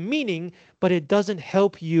gives you the meaning, but it doesn't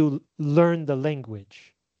help you learn the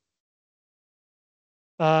language.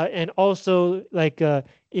 And also, like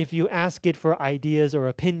if you ask it for ideas or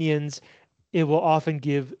opinions, it will often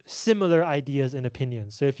give similar ideas and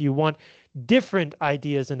opinions. So if you want different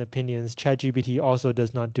ideas and opinions, ChatGPT also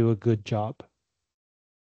does not do a good job.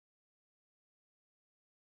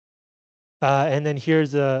 And then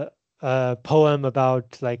here's a poem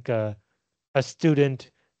about like a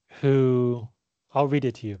student who, I'll read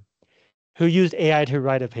it to you, who used AI to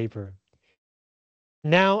write a paper.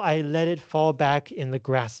 Now I let it fall back in the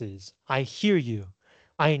grasses. I hear you.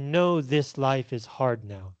 I know this life is hard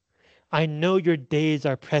now. I know your days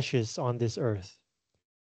are precious on this earth.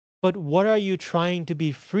 But what are you trying to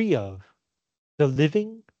be free of? The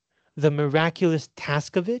living? The miraculous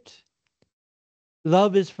task of it?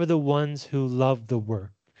 Love is for the ones who love the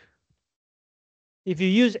work. If you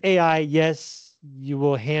use AI, yes, you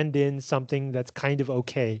will hand in something that's kind of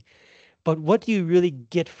okay. But what do you really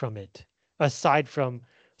get from it aside from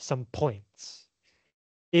some points?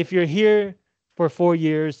 If you're here for 4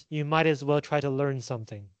 years, you might as well try to learn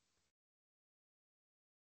something.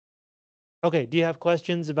 Okay, do you have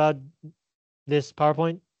questions about this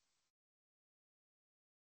PowerPoint?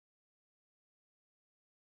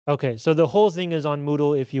 Okay, so the whole thing is on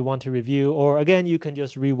Moodle if you want to review, or again, you can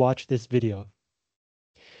just rewatch this video.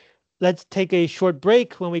 Let's take a short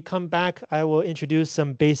break. When we come back, I will introduce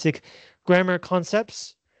some basic grammar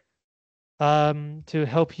concepts to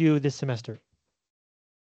help you this semester.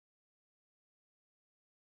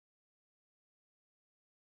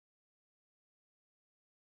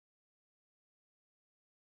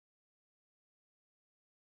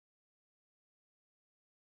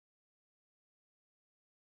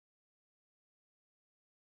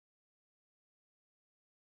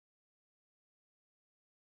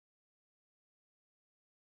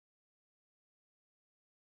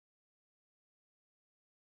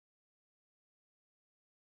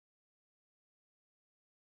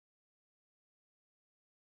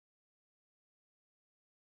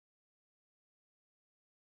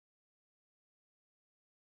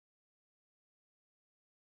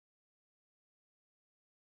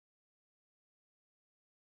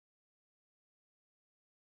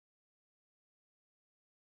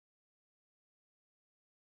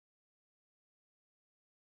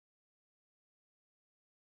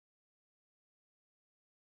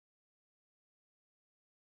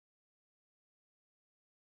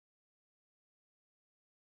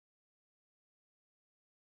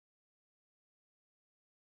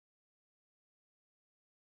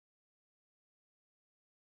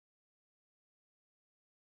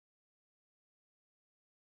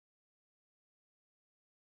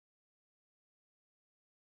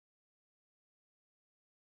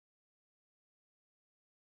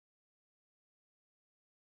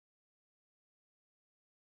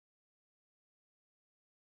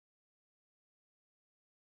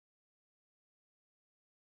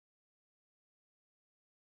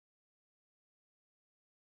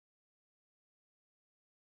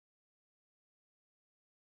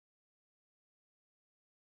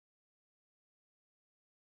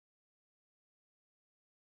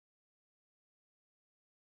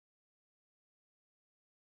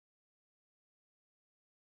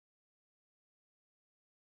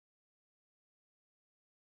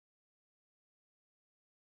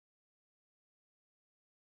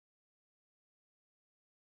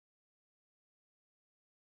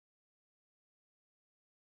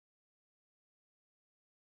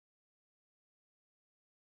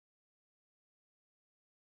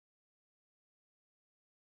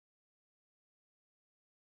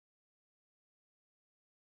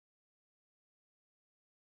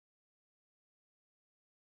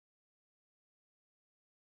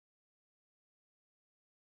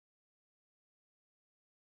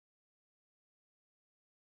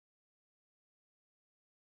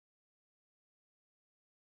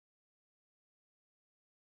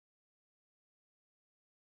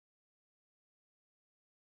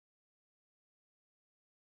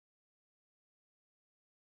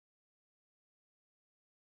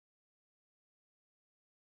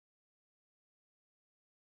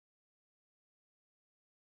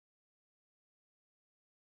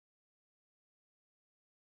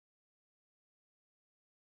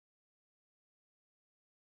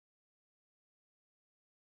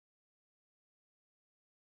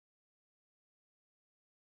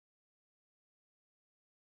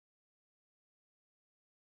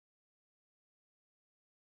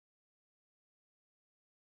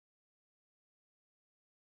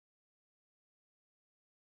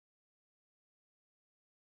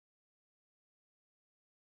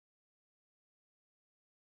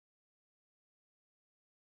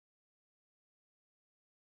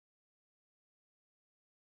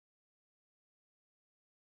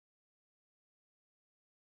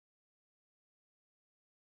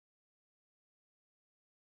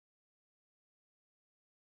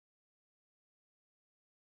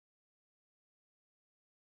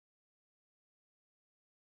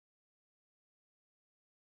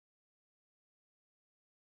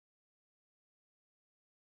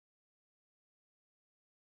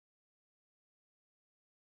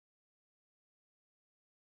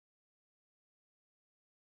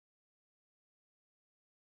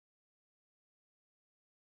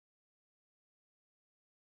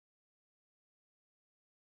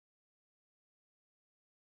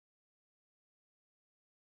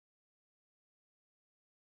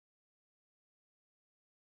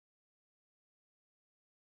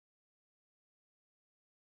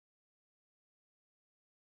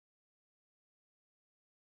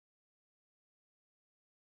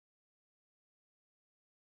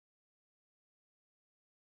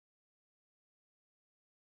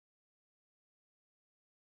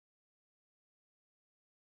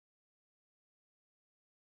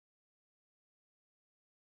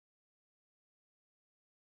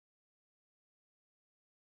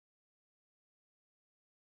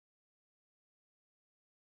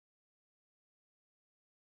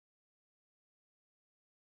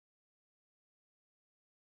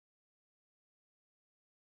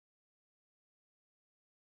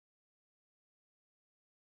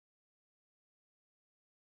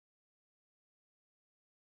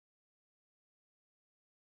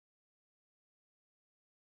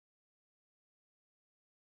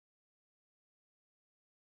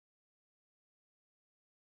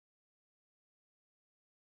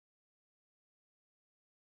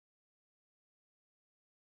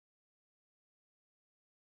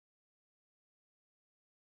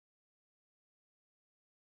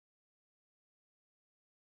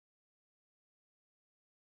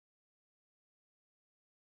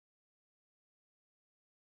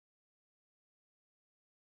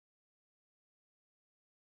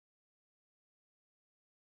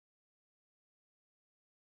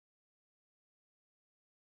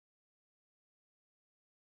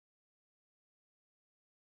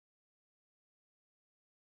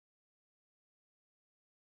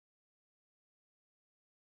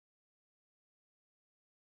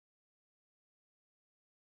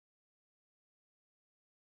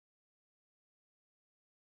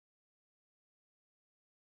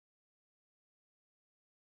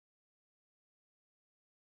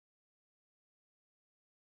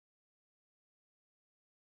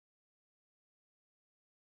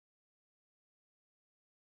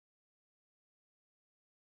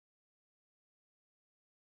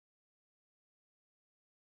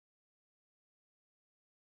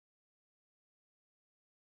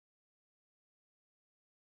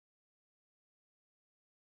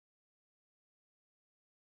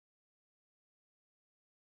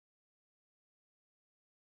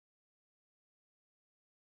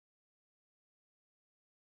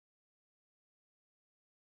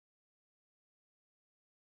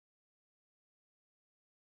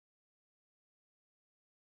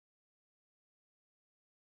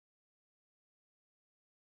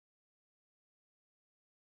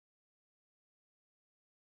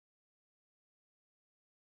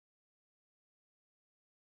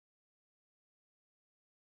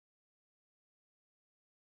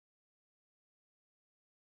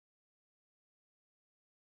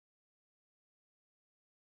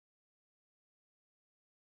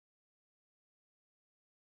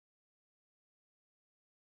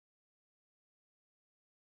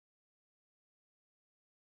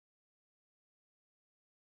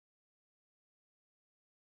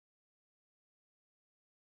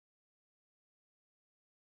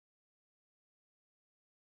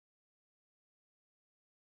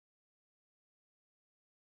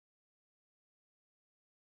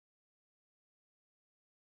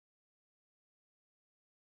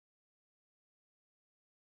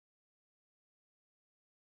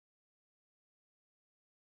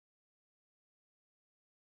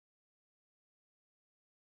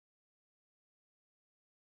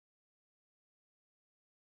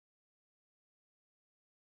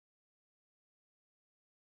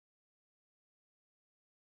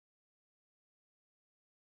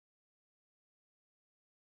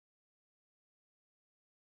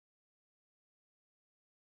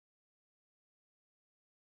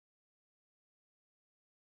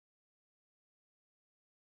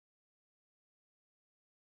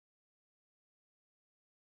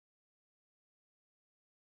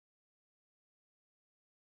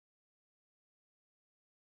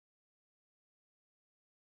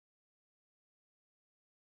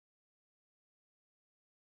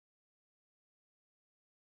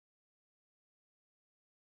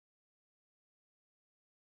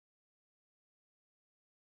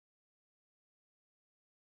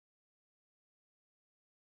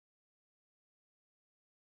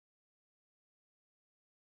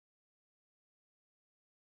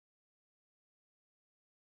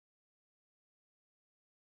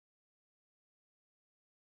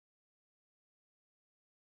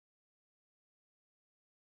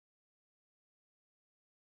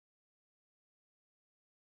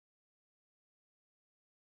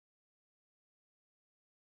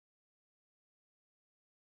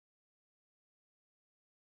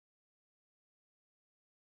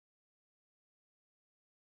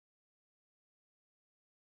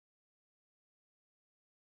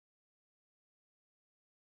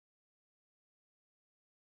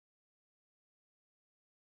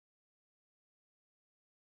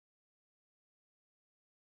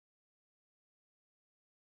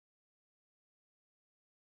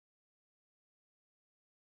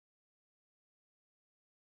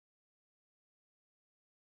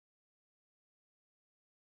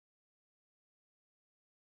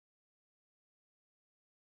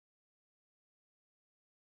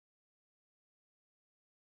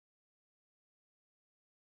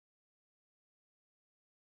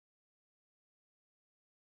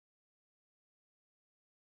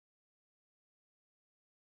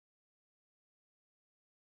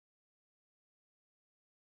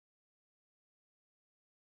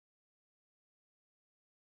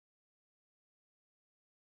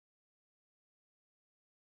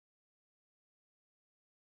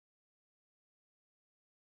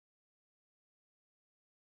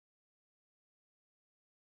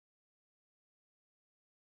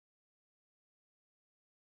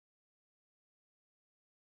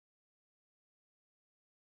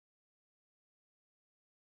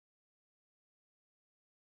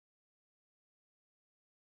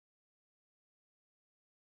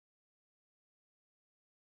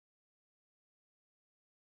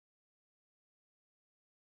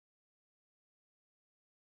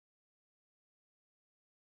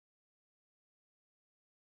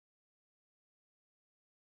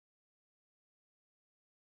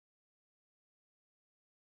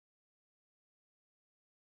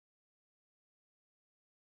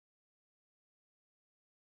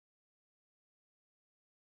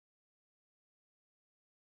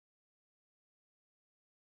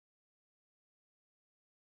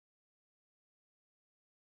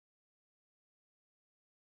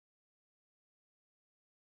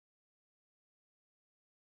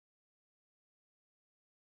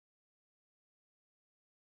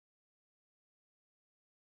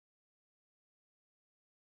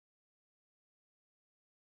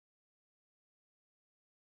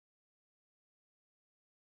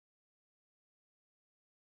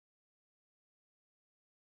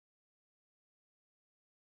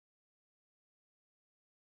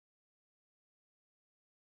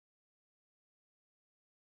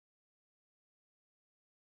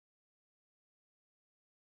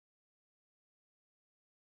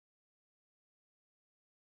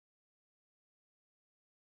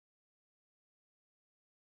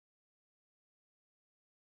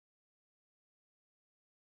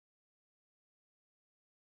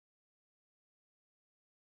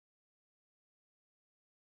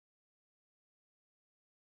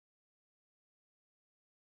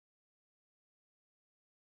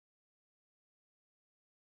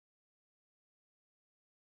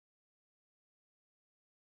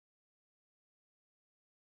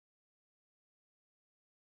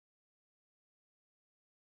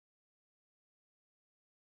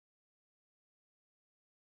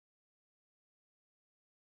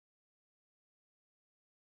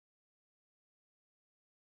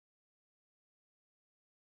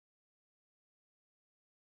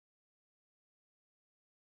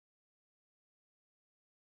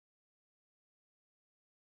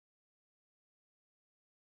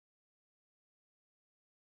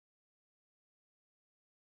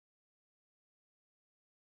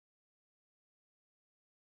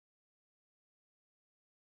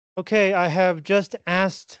 Okay, I have just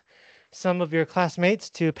asked some of your classmates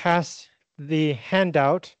to pass the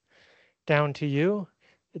handout down to you.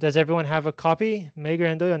 Does everyone have a copy? 每个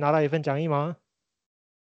人都有拿到一份讲义吗?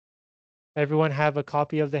 Everyone have a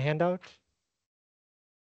copy of the handout?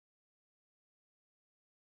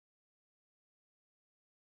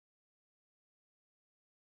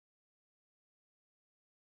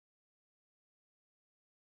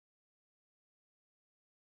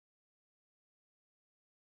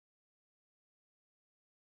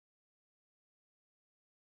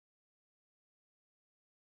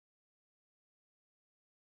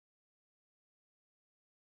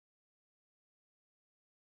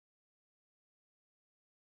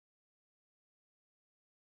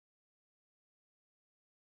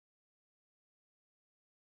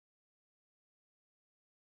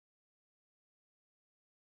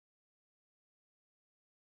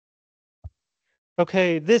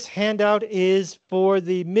 Okay, this handout is for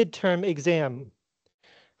the midterm exam.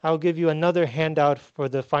 I'll give you another handout for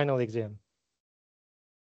the final exam.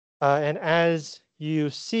 And as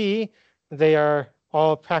you see, they are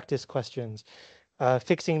all practice questions,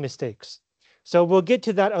 fixing mistakes. So we'll get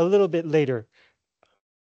to that a little bit later.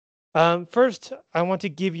 First, I want to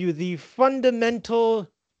give you the fundamental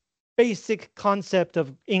basic concept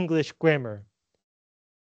of English grammar,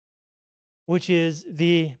 which is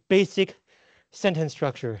the basic sentence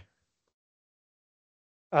structure.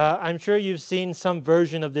 I'm sure you've seen some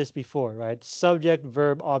version of this before, right? Subject,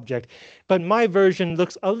 verb, object. But my version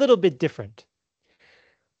looks a little bit different.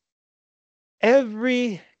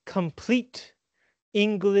 Every complete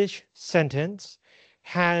English sentence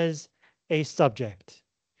has a subject.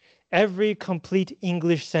 Every complete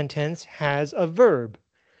English sentence has a verb.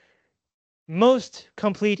 Most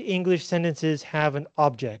complete English sentences have an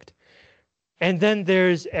object. And then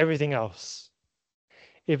there's everything else.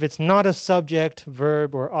 If it's not a subject,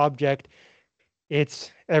 verb, or object,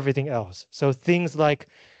 it's everything else. So things like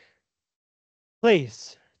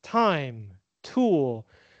place, time, tool,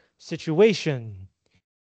 situation,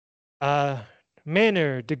 uh,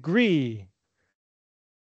 manner, degree,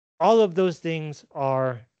 all of those things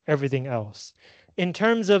are everything else. In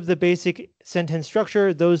terms of the basic sentence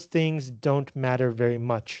structure, those things don't matter very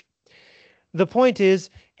much. The point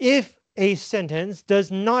is, if a sentence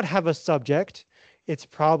does not have a subject, it's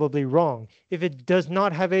probably wrong. If it does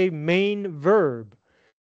not have a main verb,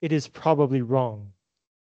 it is probably wrong.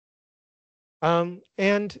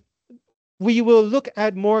 And we will look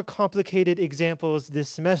at more complicated examples this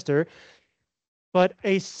semester, but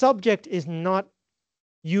a subject is not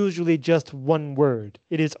usually just one word.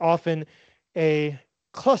 It is often a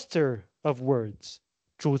cluster of words,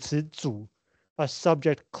 主词组, a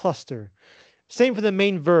subject cluster. Same for the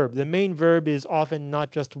main verb. The main verb is often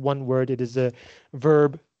not just one word. It is a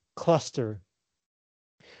verb cluster.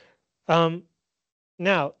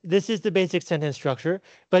 Now, this is the basic sentence structure,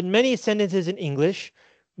 but many sentences in English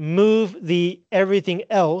move the everything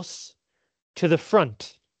else to the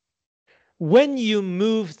front. When you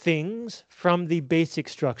move things from the basic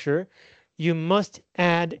structure, you must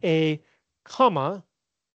add a comma,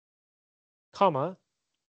 comma,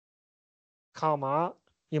 comma.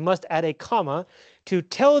 You must add a comma to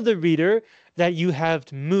tell the reader that you have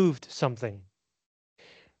moved something,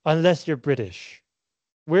 unless you're British.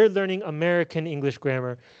 We're learning American English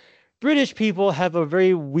grammar. British people have a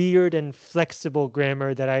very weird and flexible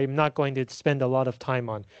grammar that I'm not going to spend a lot of time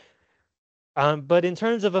on. But in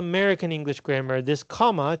terms of American English grammar, this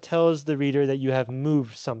comma tells the reader that you have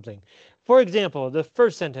moved something. For example, the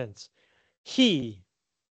first sentence, he,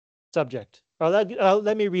 subject.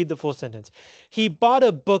 Let me read the full sentence. He bought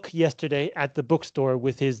a book yesterday at the bookstore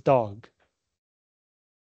with his dog.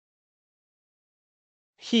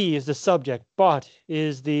 He is the subject. Bought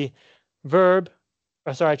is the verb.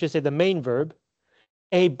 Or sorry, I should say the main verb.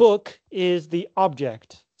 A book is the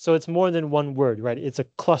object. So it's more than one word, right? It's a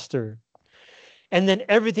cluster. And then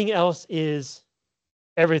everything else is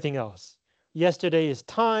everything else. Yesterday is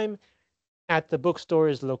time. At the bookstore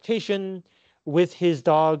is location. With his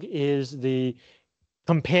dog is the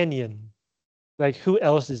companion. Like who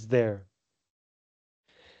else is there?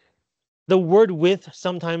 The word with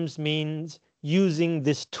sometimes means using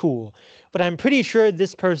this tool, but I'm pretty sure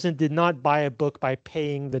this person did not buy a book by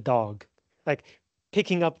paying the dog, like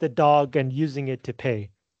picking up the dog and using it to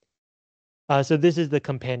pay. So this is the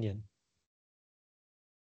companion.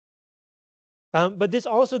 But this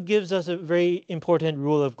also gives us a very important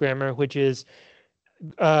rule of grammar, which is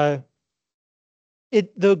uh,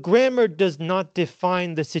 the grammar does not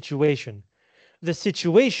define the situation. The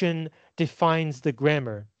situation defines the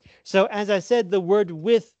grammar. So as I said, the word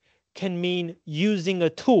with can mean using a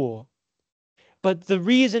tool, But the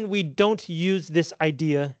reason we don't use this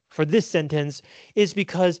idea for this sentence is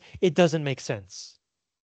because it doesn't make sense.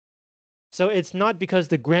 So it's not because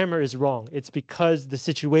the grammar is wrong. It's because the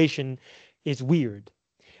situation is weird.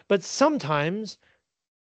 But sometimes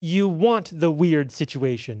you want the weird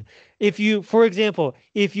situation. If you, for example,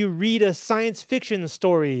 if you read a science fiction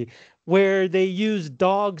story where they use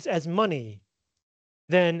dogs as money,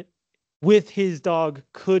 then with his dog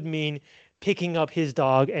could mean picking up his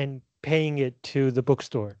dog and paying it to the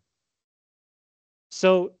bookstore.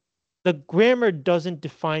 So the grammar doesn't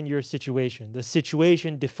define your situation. The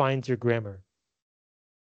situation defines your grammar.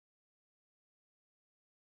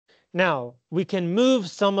 Now, we can move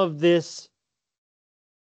some of this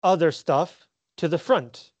other stuff to the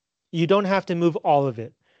front. You don't have to move all of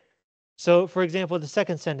it. So, for example, the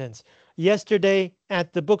second sentence, yesterday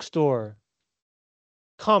at the bookstore,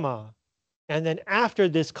 comma, and then after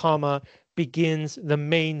this comma begins the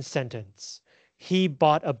main sentence. He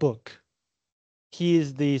bought a book. He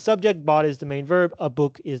is the subject, bought is the main verb, a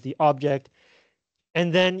book is the object.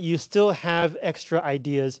 And then you still have extra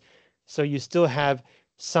ideas. So you still have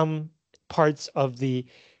some parts of the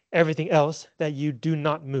everything else that you do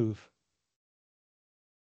not move.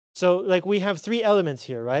 So like we have three elements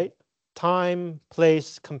here, right? Time,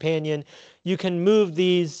 place, companion. You can move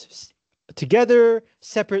these together,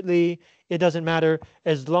 separately. It doesn't matter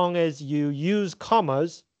as long as you use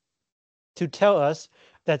commas to tell us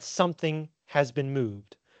that something has been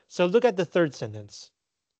moved. So look at the third sentence.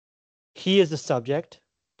 He is the subject.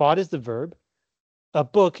 Bought is the verb. A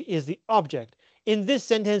book is the object. In this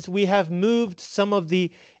sentence, we have moved some of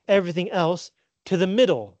the everything else to the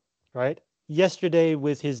middle, right? Yesterday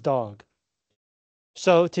with his dog.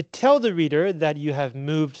 So to tell the reader that you have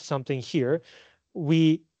moved something here,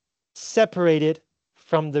 we separate it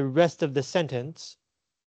from the rest of the sentence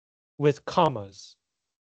with commas.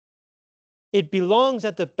 It belongs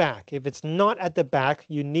at the back. If it's not at the back,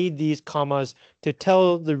 you need these commas to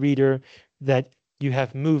tell the reader that you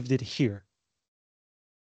have moved it here.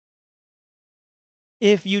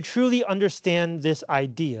 If you truly understand this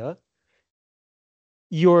idea,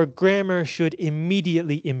 your grammar should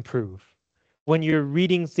immediately improve. When you're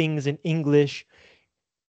reading things in English,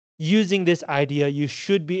 using this idea, you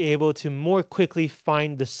should be able to more quickly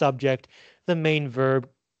find the subject, the main verb,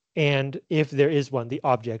 and if there is one, the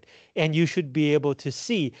object. And you should be able to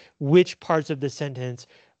see which parts of the sentence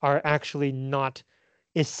are actually not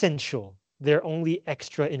essential. They're only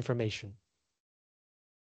extra information.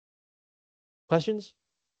 Questions?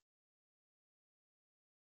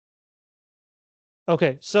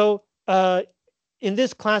 Okay, so in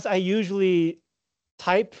this class, I usually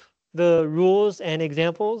type the rules and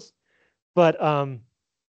examples, but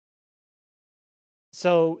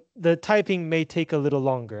so the typing may take a little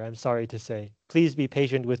longer, I'm sorry to say. Please be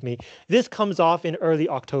patient with me. This comes off in early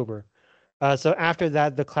October. So after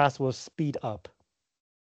that, the class will speed up.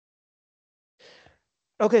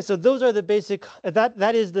 Okay, so those are the basic,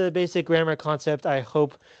 that is the basic grammar concept I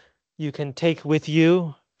hope you can take with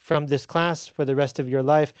you from this class for the rest of your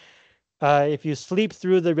life. If you sleep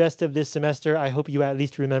through the rest of this semester, I hope you at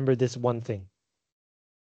least remember this one thing.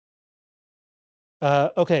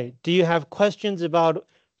 Okay, do you have questions about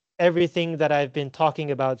everything that I've been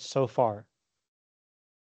talking about so far?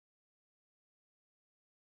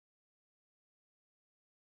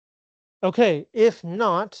 Okay, if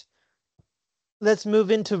not, let's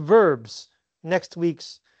move into verbs. Next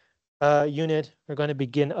week's unit, we're going to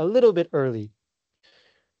begin a little bit early.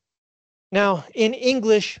 Now, in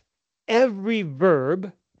English, every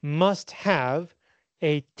verb must have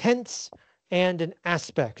a tense and an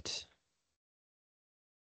aspect.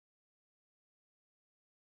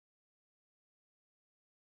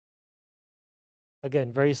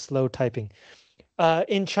 Again, very slow typing.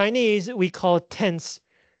 In Chinese, we call tense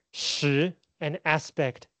时 and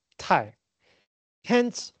aspect 态.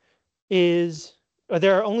 Tense is,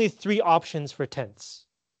 there are only three options for tense: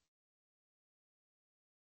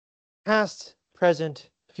 past, present,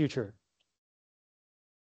 future.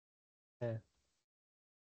 Yeah.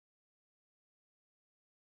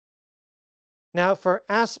 Now for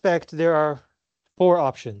aspect, there are four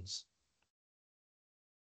options: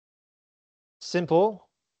 simple,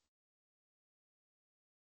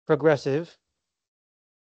 progressive,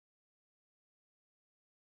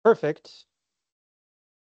 perfect,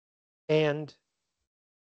 and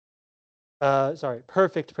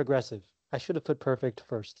perfect progressive. I should have put perfect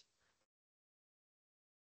first.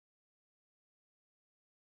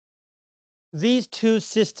 These two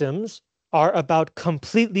systems are about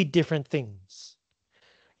completely different things.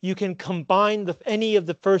 you can combine any of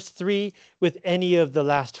the first three with any of the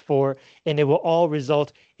last four, and it will all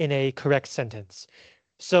result in a correct sentence.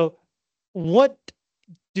 So what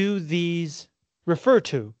do these refer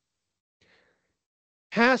to?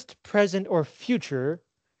 Past, present, or future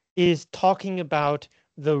is talking about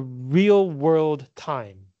the real world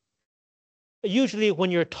time. Usually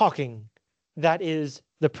when you're talking, that is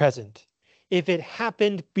the present. If it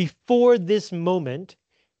happened before this moment,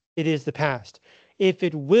 it is the past. If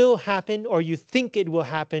it will happen or you think it will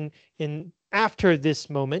happen in after this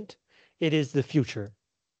moment, it is the future.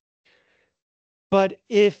 But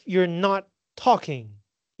if you're not talking,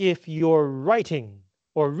 if you're writing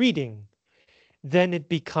or reading, then it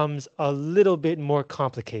becomes a little bit more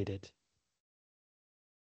complicated.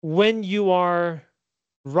 When you are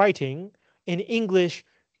writing, in English,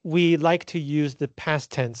 we like to use the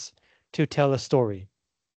past tense to tell a story.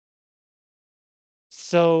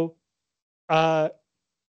 So uh,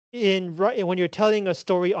 when you're telling a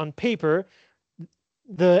story on paper,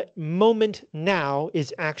 the moment now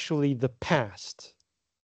is actually the past.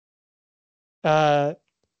 Uh,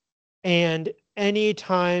 and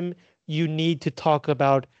anytime you need to talk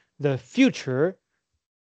about the future,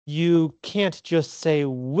 you can't just say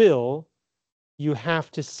will, you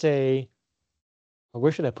have to say,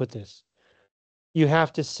 where should I put this? You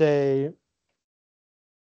have to say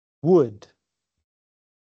would.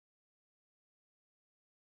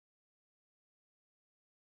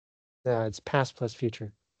 It's past plus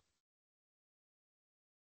future.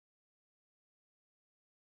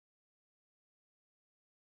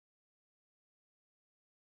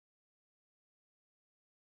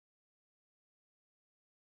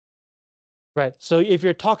 Right. So if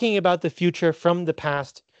you're talking about the future from the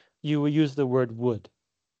past, you will use the word would.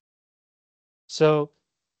 So,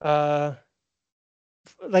 uh,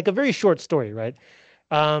 like a very short story, right?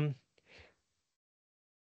 Um,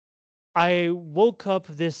 I woke up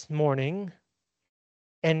this morning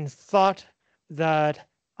and thought that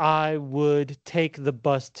I would take the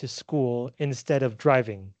bus to school instead of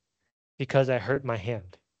driving because I hurt my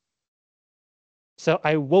hand. So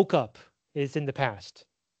I woke up is in the past.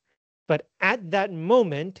 But at that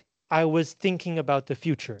moment, I was thinking about the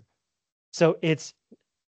future. So it's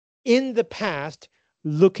in the past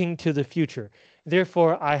looking to the future.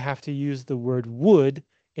 Therefore, I have to use the word would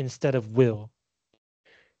instead of will.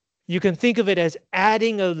 You can think of it as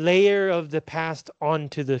adding a layer of the past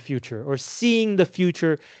onto the future or seeing the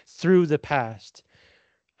future through the past.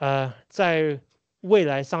 在未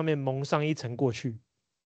来上面蒙上一层过去.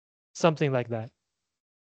 Something like that.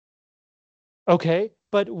 Okay,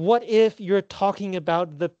 but what if you're talking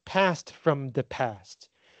about the past from the past?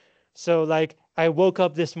 So like I woke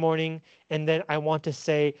up this morning and then I want to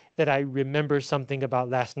say that I remember something about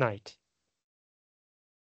last night.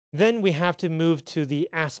 Then we have to move to the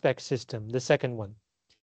aspect system, the second one.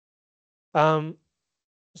 Um,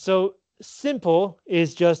 so simple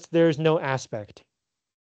is just there's no aspect.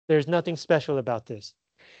 There's nothing special about this.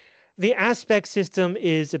 The aspect system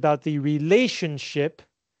is about the relationship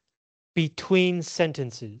between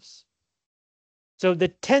sentences. So the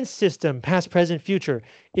tense system, past, present, future,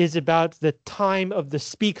 is about the time of the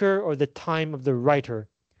speaker or the time of the writer.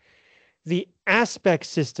 The aspect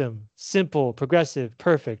system, simple, progressive,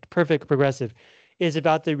 perfect, perfect, progressive, is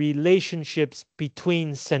about the relationships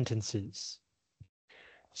between sentences.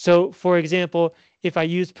 So for example, if I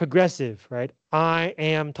use progressive, right? I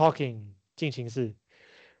am talking, 进行式,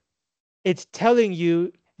 it's telling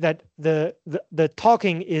you that the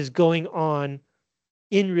talking is going on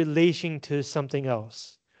in relation to something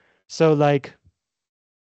else. So like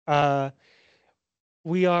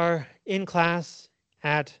we are in class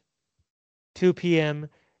at 2 p.m.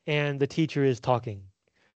 and the teacher is talking.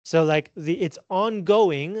 So like it's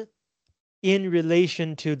ongoing in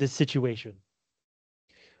relation to the situation.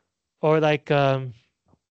 Or like the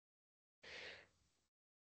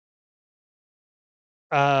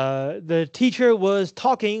teacher was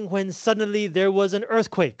talking when suddenly there was an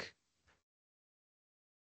earthquake.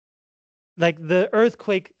 Like the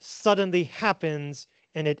earthquake suddenly happens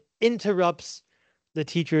and it interrupts the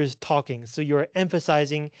teacher's talking. So you're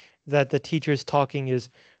emphasizing that the teacher's talking is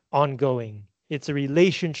ongoing. It's a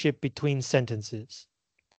relationship between sentences.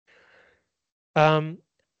 Um,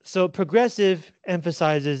 so progressive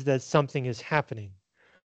emphasizes that something is happening.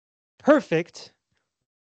 Perfect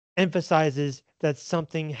emphasizes that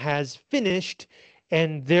something has finished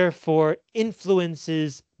and therefore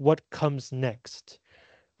influences what comes next.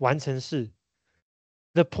 完成式.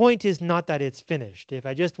 The point is not that it's finished. If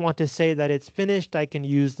I just want to say that it's finished, I can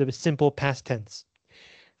use the simple past tense.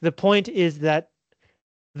 The point is that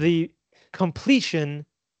the completion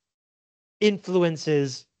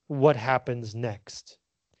influences what happens next.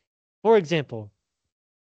 For example,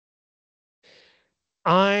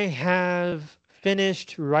 I have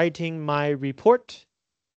finished writing my report,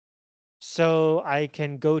 so I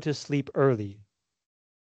can go to sleep early.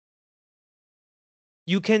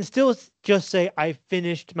 You can still just say, I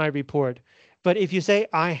finished my report. But if you say,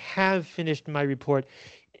 I have finished my report,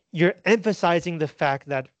 you're emphasizing the fact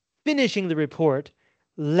that finishing the report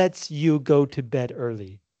lets you go to bed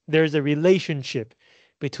early. There's a relationship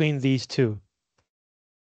between these two.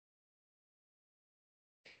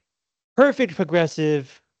 Perfect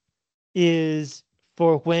progressive is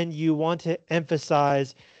for when you want to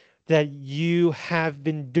emphasize that you have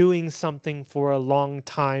been doing something for a long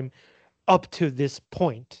time up to this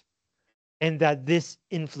point, and that this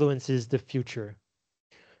influences the future.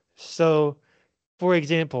 So, for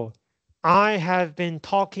example, I have been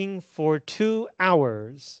talking for 2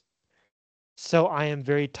 hours, so I am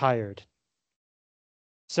very tired.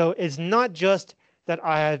 So it's not just that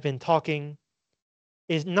I have been talking,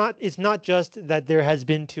 it's not just that there has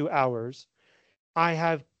been 2 hours. I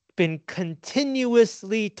have been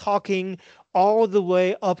continuously talking all the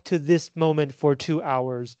way up to this moment for 2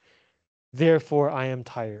 hours. Therefore, I am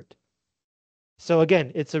tired. So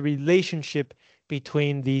again, it's a relationship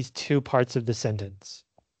between these two parts of the sentence.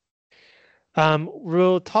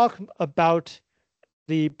 We'll talk about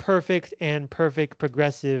the perfect and perfect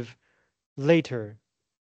progressive later.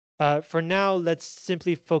 For now, let's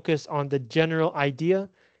simply focus on the general idea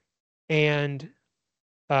and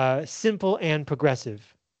simple and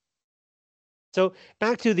progressive. So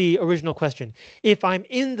back to the original question. If I'm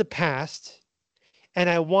in the past and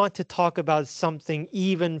I want to talk about something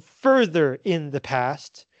even further in the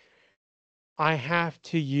past, I have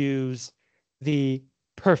to use the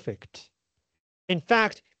perfect. In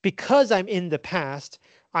fact, because I'm in the past,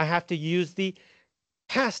 I have to use the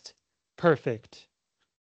past perfect.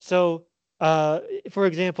 So, for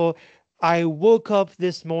example, I woke up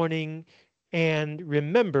this morning and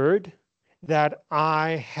remembered that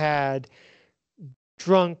I had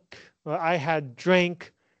drank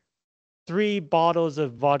 3 bottles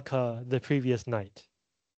of vodka the previous night.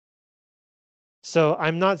 So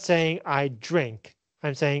I'm not saying I drank.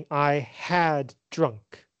 I'm saying I had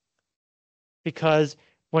drunk, because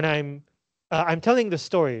when I'm telling the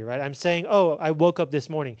story, right? I'm saying, oh, I woke up this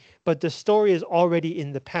morning, but the story is already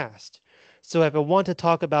in the past. So if I want to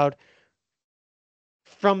talk about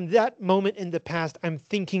from that moment in the past, I'm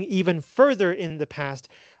thinking even further in the past,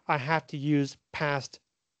 I have to use past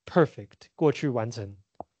perfect, 过去完成.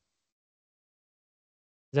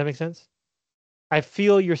 Does that make sense? I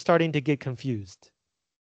feel you're starting to get confused.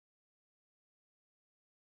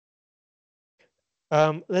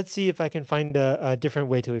 Let's see if I can find a different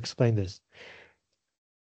way to explain this.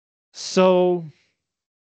 So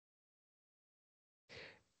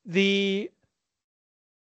the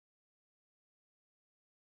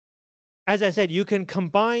as I said, you can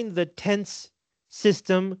combine the tense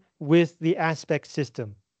system with the aspect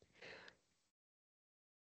system.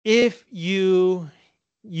 If you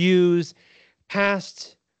use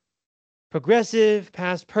past progressive,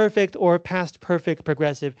 past perfect, or past perfect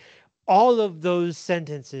progressive, all of those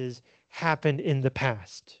sentences happened in the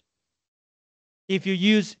past. If you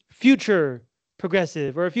use future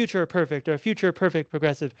progressive or future perfect or future perfect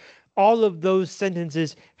progressive, all of those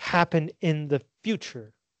sentences happen in the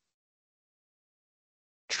future.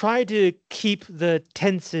 Try to keep the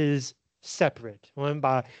tenses separate. 我们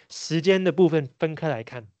把时间的部分分开来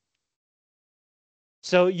看.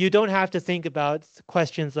 So you don't have to think about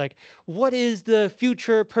questions like, what is the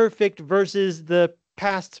future perfect versus the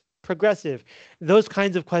past progressive? Those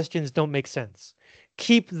kinds of questions don't make sense.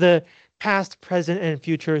 Keep the past, present, and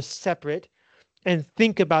future separate and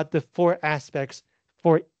think about the 4 aspects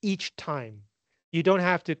for each time. You don't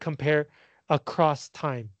have to compare across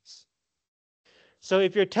times. So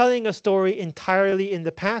if you're telling a story entirely in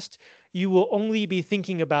the past, you will only be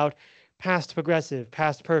thinking about past progressive,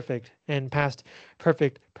 past perfect, and past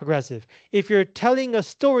perfect progressive. If you're telling a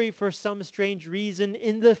story for some strange reason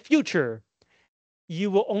in the future,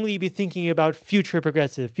 you will only be thinking about future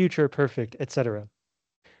progressive, future perfect, etc.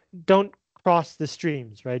 Don't cross the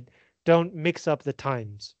streams, right? Don't mix up the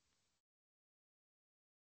times.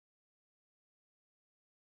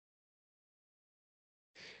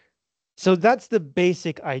 So that's the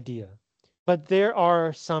basic idea. But there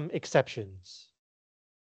are some exceptions.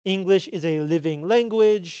 English is a living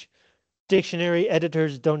language. Dictionary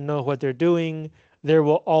editors don't know what they're doing. There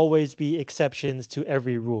will always be exceptions to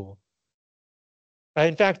every rule.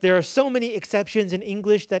 In fact, there are so many exceptions in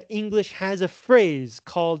English that English has a phrase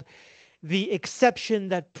called the exception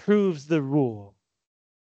that proves the rule.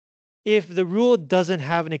 If the rule doesn't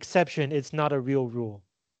have an exception, it's not a real rule.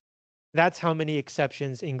 That's how many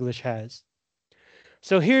exceptions English has.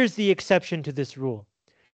 So here's the exception to this rule.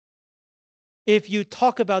 If you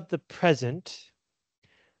talk about the present,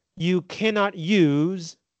 you cannot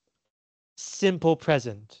use simple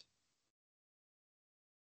present.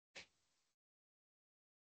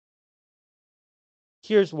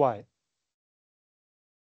 Here's why.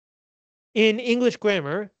 In English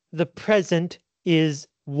grammar, the present is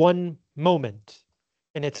one moment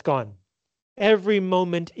and it's gone. Every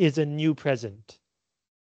moment is a new present.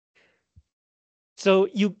 So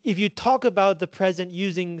if you talk about the present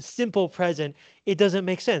using simple present, it doesn't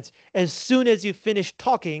make sense. As soon as you finish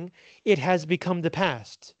talking, it has become the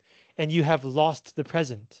past and you have lost the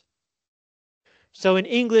present. So in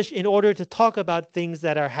English, in order to talk about things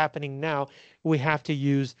that are happening now, we have to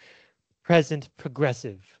use present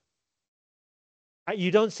progressive.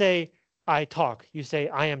 You don't say I talk, you say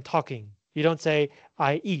I am talking. You don't say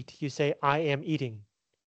I eat, you say I am eating.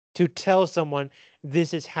 To tell someone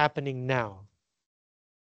this is happening now.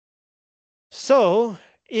 So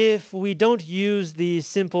if we don't use the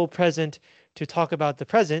simple present to talk about the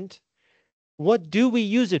present, what do we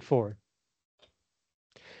use it for?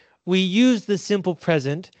 We use the simple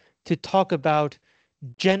present to talk about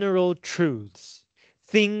general truths,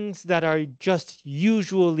 things that are just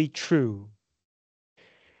usually true.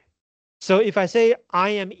 So if I say I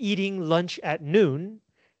am eating lunch at noon,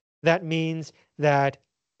 that means that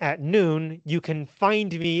at noon you can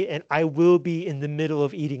find me and I will be in the middle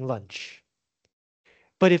of eating lunch.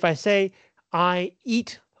 But if I say I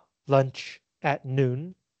eat lunch at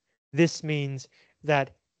noon, this means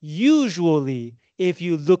that usually if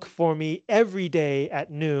you look for me every day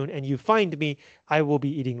at noon and you find me, I will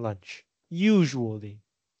be eating lunch. Usually.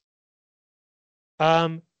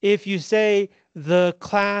 If you say the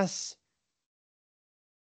class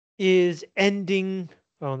is ending,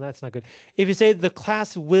 oh, that's not good. If you say the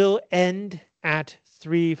class will end at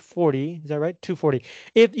 3:40, is that right? 2:40.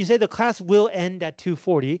 If you say the class will end at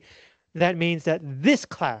 2:40, that means that this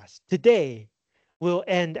class today will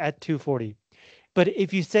end at 2:40. But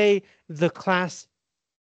if you say the class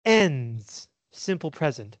ends, simple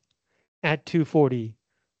present, at 2:40,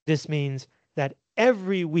 this means that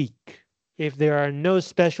every week, if there are no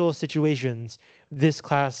special situations, this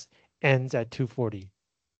class ends at 2:40.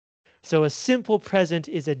 So a simple present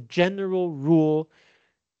is a general rule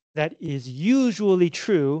that is usually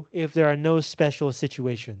true if there are no special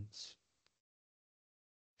situations.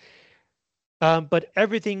 But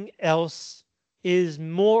everything else is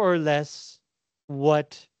more or less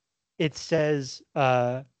what it says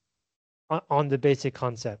on the basic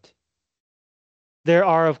concept. There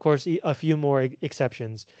are, of course, a few more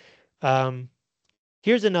exceptions. Um,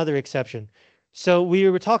 Here's another exception. So we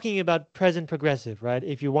were talking about present progressive, right?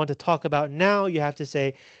 If you want to talk about now, you have to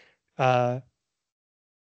say uh,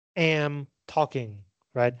 am talking,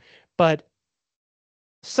 right? But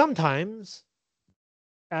sometimes,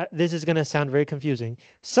 this is going to sound very confusing.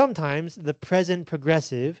 Sometimes the present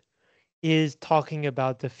progressive is talking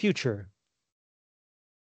about the future.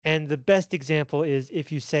 And the best example is if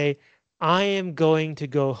you say, I am going to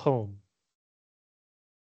go home.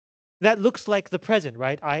 That looks like the present,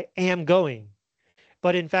 right? I am going.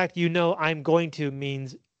 But in fact, you know, I'm going to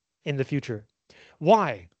means in the future.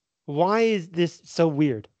 Why? Why is this so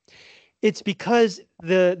weird? It's because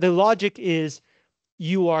the logic is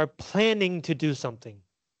you are planning to do something.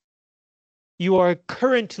 You are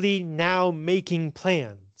currently now making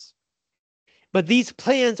plans. But these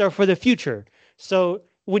plans are for the future. So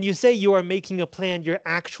when you say you are making a plan, you're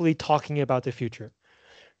actually talking about the future.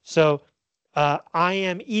 So I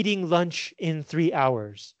am eating lunch in 3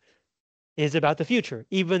 hours is about the future,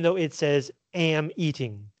 even though it says am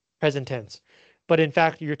eating, present tense. But in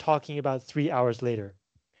fact, you're talking about 3 hours later.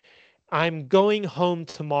 I'm going home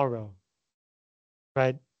tomorrow,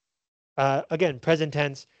 right? Again, present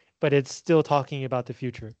tense, but it's still talking about the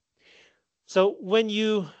future. So when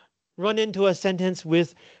you run into a sentence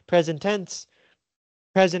with present tense,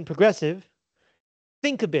 present progressive,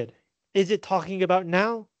 think a bit. Is it talking about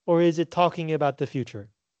now or is it talking about the future?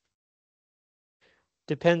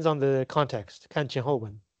 Depends on the context. 看前后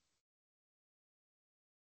文.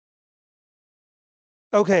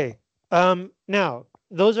 Okay. Now,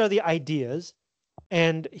 those are the ideas.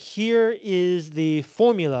 And here is the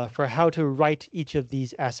formula for how to write each of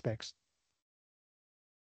these aspects.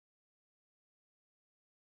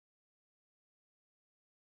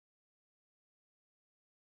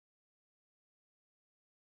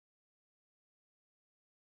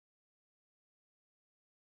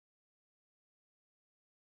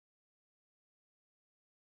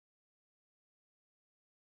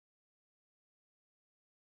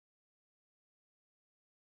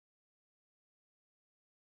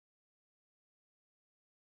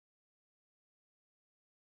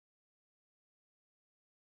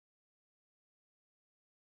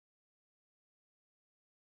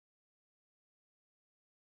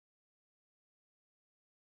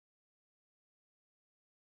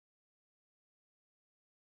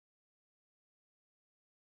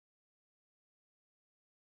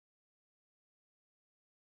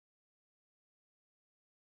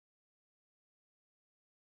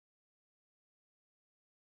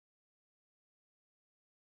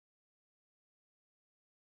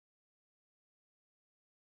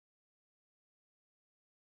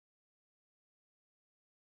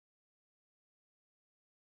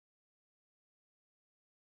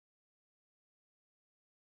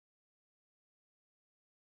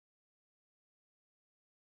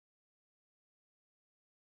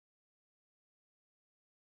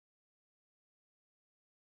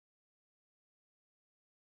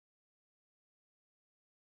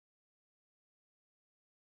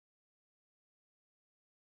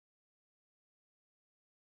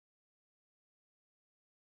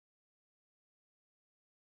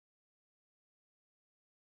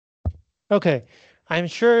 Okay, I'm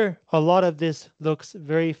sure a lot of this looks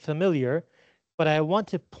very familiar, but I want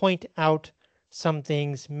to point out some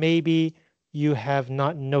things maybe you have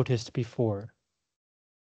not noticed before.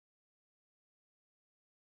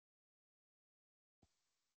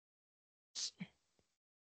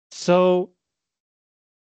 So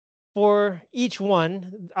for each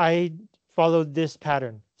one, I followed this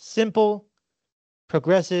pattern: simple,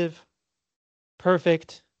 progressive,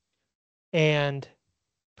 perfect, and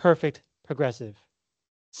perfect progressive.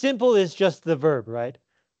 Simple is just the verb, right?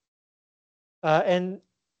 And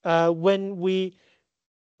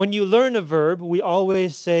when you learn a verb, we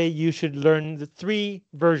always say you should learn the three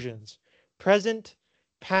versions: present,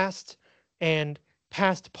 past, and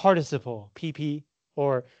past participle, PP,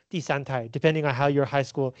 or 第三态, depending on how your high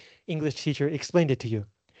school English teacher explained it to you.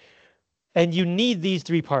 And you need these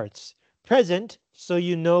three parts: present, so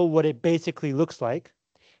you know what it basically looks like;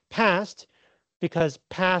 past, because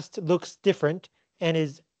past looks different and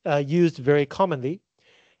is used very commonly;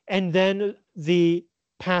 and then the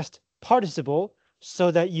past participle,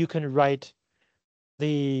 so that you can write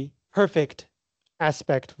the perfect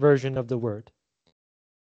aspect version of the word.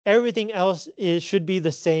 Everything else should be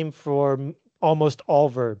the same for almost all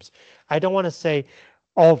verbs. I don't want to say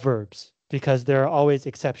all verbs because there are always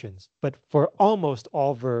exceptions, but for almost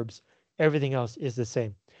all verbs, everything else is the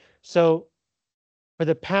same. So for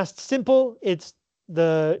the past simple, it's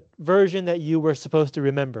the version that you were supposed to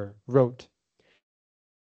remember, wrote.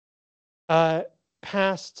 Uh,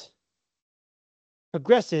 Past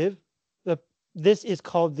progressive, the this is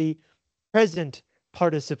called the present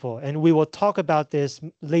participle, and we will talk about this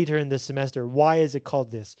later in the semester. Why is it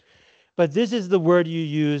called this? But this is the word you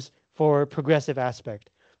use for progressive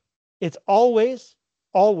aspect. It's always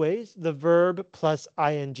the verb plus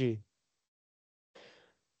ing.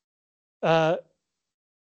 Uh,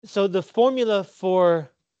 so the formula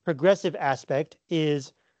for progressive aspect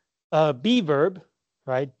is be verb,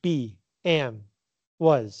 right? Be, am,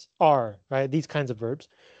 was, are, right? These kinds of verbs,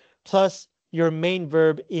 plus your main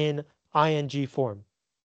verb in ing form.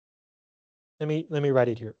 Let me write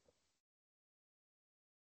it here.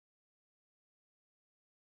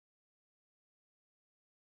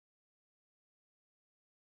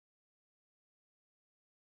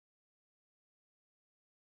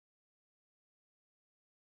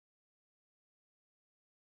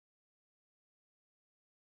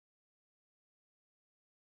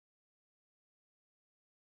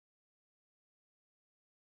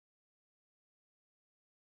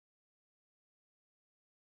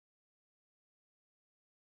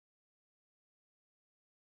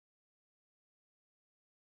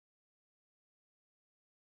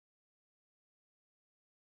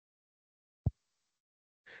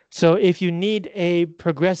 So if you need a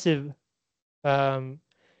progressive um,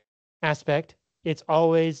 aspect, it's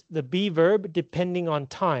always the be verb depending on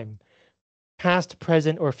time, past,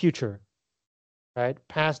 present, or future, right?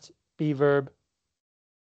 Past be verb,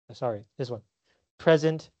 sorry, this one.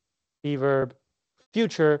 Present be verb,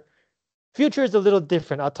 future. Future is a little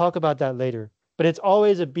different. I'll talk about that later. But it's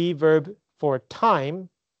always a be verb for time,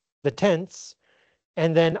 the tense,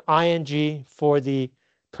 and then ing for the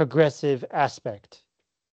progressive aspect.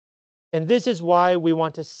 And this is why we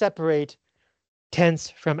want to separate tense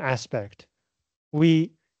from aspect.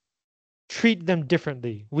 We treat them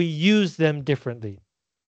differently. We use them differently.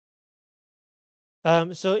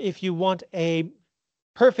 So if you want a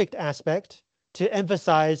perfect aspect to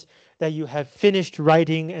emphasize that you have finished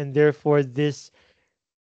writing and therefore this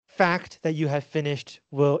fact that you have finished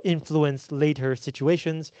will influence later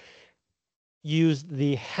situations, use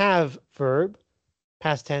the have verb,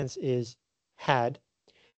 past tense is had,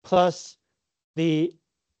 plus the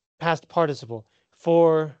past participle.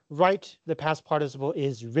 For write, the past participle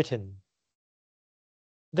is written.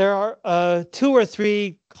 There are two or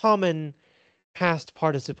three common past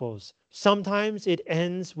participles. Sometimes it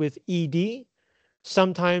ends with ed,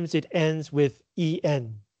 sometimes it ends with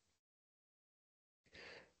en.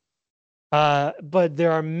 But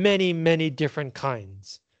there are many, many different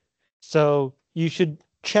kinds. So you should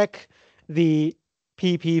check the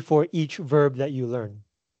PP for each verb that you learn.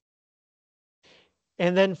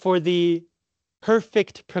 And then for the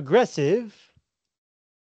perfect progressive,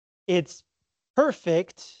 it's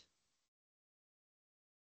perfect.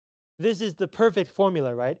 This is the perfect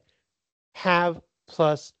formula, right? Have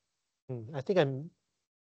plus, I think I'm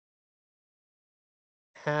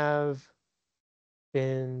have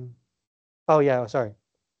been, oh yeah, sorry.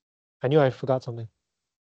 I knew I forgot something.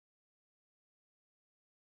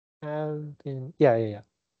 Have been, yeah.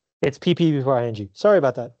 It's PP before ing. Sorry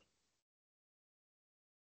about that.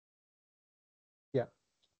 Yeah.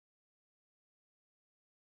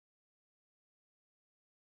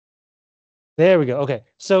 There we go. Okay.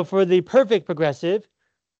 So for the perfect progressive,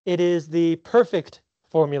 it is the perfect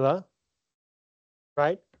formula,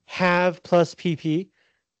 right? Have plus PP,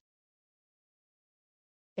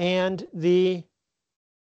 and the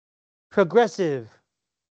progressive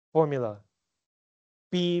formula,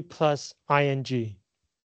 be plus ing.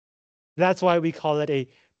 That's why we call it a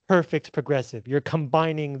perfect progressive. You're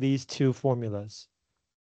combining these two formulas.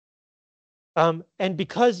 And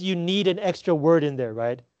because you need an extra word in there,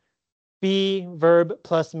 right? Be verb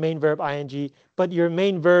plus main verb ing, but your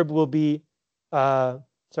main verb will be, uh,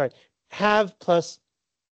 sorry, have plus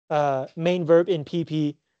main verb in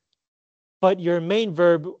PP, but your main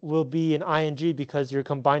verb will be in ing because you're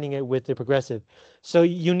combining it with the progressive. So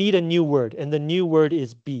you need a new word, and the new word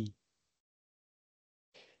is be.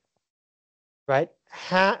 Right?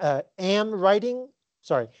 Am writing,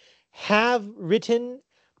 sorry, have written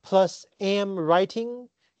plus am writing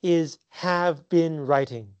is have been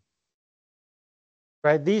writing.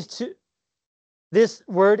 Right? These two, this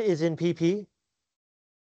word is in PP,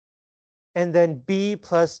 and then be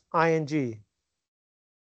plus ing.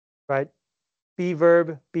 Right? Be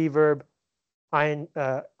verb, ing,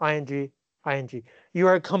 ing. You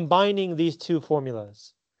are combining these two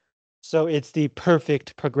formulas. So it's the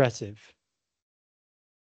perfect progressive.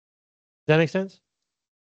 Does that make sense?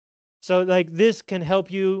 So like this can help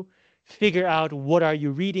you figure out what are you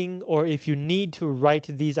reading, or if you need to write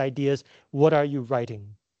these ideas, what are you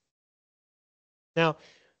writing? Now,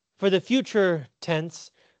 for the future tense,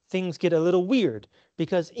 things get a little weird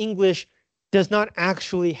because English does not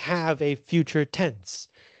actually have a future tense.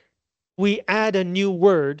 We add a new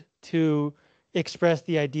word to express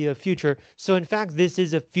the idea of future. So in fact, this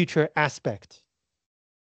is a future aspect.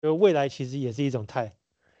 未来其实也是一种态.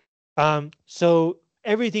 So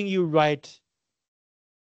everything you write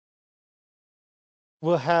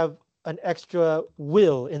will have an extra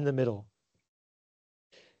will in the middle.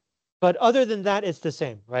 But other than that, it's the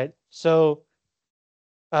same, right? So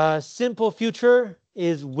simple future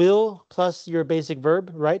is will plus your basic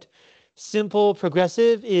verb, right? Simple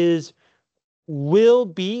progressive is will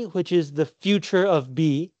be, which is the future of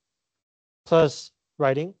be, plus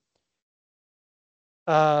writing.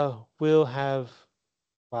 Will have,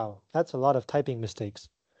 wow, that's a lot of typing mistakes.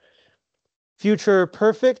 Future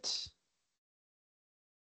perfect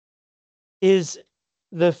is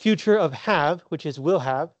the future of have, which is will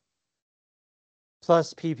have,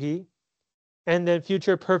 plus PP. And then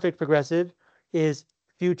future perfect progressive is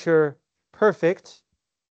future perfect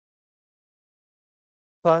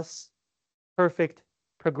plus perfect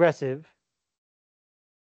progressive.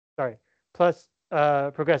 Sorry, plus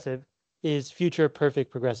progressive is future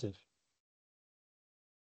perfect progressive.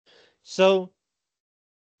 So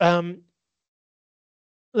um,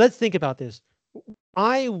 let's think about this.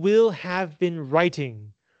 I will have been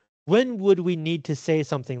writing. When would we need to say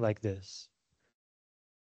something like this?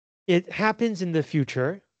 It happens in the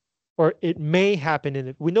future, or it may happen in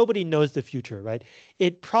the, nobody knows the future, right?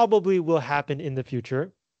 It probably will happen in the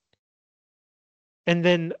future. And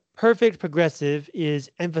then perfect progressive is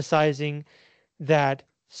emphasizing that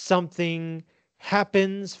something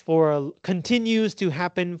continues to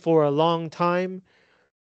happen for a long time,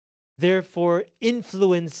 therefore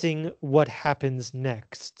influencing what happens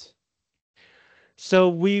next. So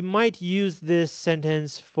we might use this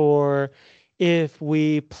sentence for if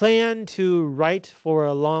we plan to write for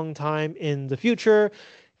a long time in the future,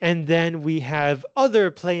 and then we have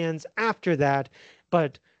other plans after that,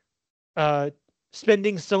 but uh,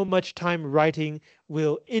 spending so much time writing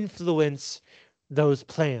will influence those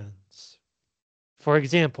plans. For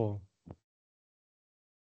example,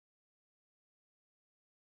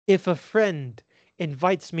 if a friend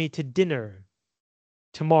invites me to dinner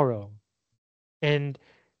tomorrow, and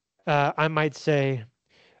I might say,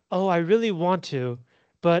 "Oh, I really want to,"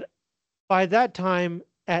 but by that time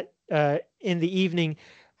at in the evening,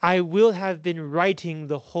 I will have been writing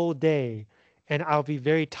the whole day, and I'll be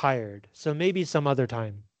very tired. So maybe some other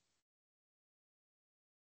time.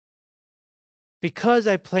 Because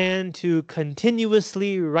I plan to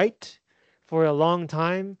continuously write for a long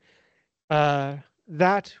time, uh,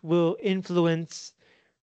 that will influence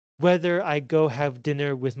whether I go have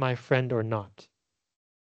dinner with my friend or not.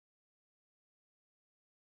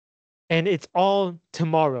 And it's all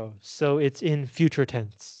tomorrow, so it's in future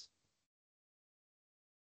tense.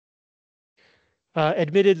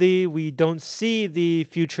 Admittedly, we don't see the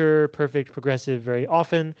future perfect progressive very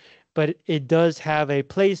often, but it does have a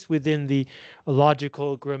place within the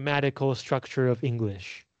logical grammatical structure of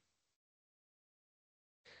English.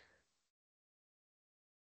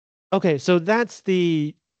 Okay, so that's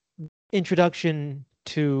the introduction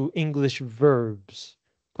to English verbs.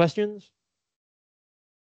 Questions?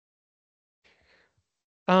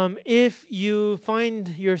 If you find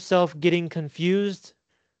yourself getting confused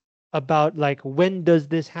about like when does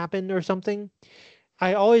this happen or something,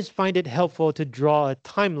 I always find it helpful to draw a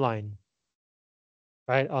timeline,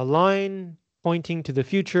 right? A line pointing to the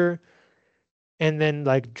future, and then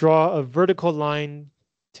like draw a vertical line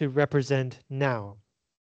to represent now.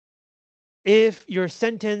 If your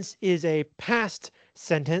sentence is a past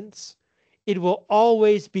sentence, it will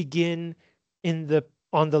always begin in the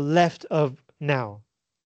on the left of now.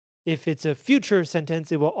 If it's a future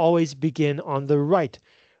sentence, it will always begin on the right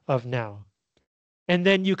of now. And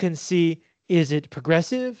then you can see, is it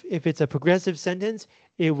progressive? If it's a progressive sentence,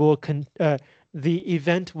 it will the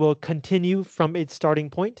event will continue from its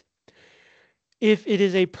starting point. If it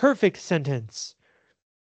is a perfect sentence,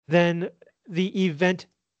 then the event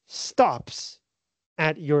stops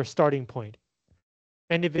at your starting point.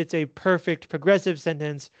 And if it's a perfect progressive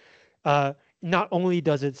sentence, uh, not only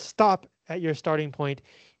does it stop at your starting point,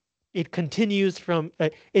 it continues from,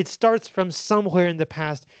 it starts from somewhere in the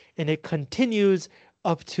past and it continues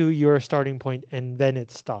up to your starting point and then it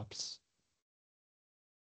stops.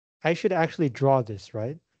 I should actually draw this,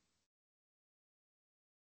 right?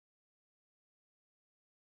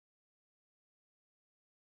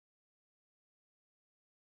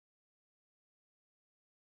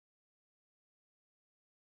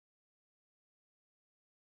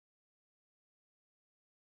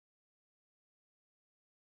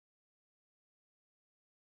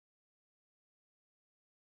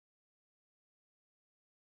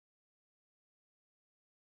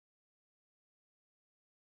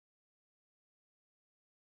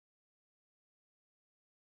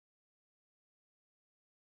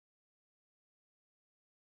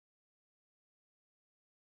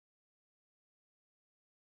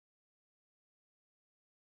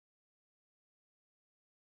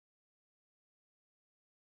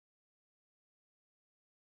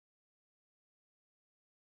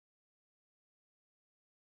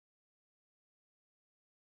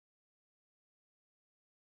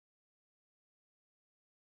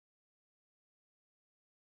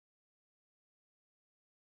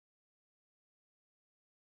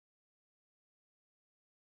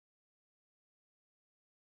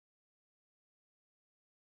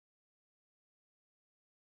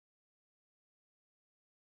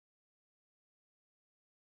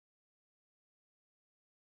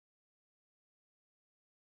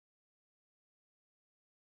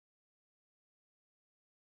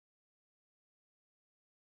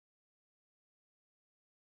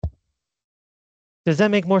 Does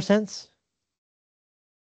that make more sense?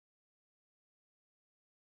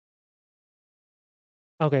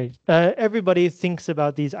 Okay, everybody thinks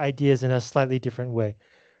about these ideas in a slightly different way.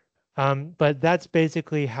 But that's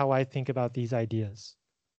basically how I think about these ideas.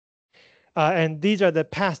 And these are the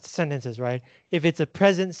past sentences, right? If it's a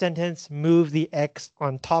present sentence, move the X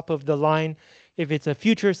on top of the line. If it's a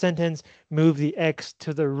future sentence, move the X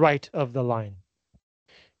to the right of the line.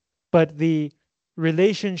 But the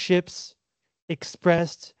relationships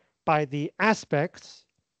expressed by the aspects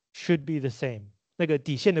should be the same. 那个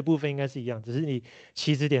底线的部分应该是一样，只是你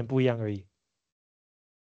起始点不一样而已。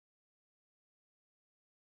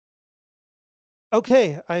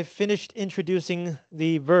Okay, I finished introducing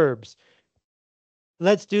the verbs.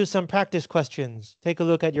 Let's do some practice questions. Take a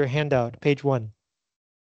look at your handout, page 1.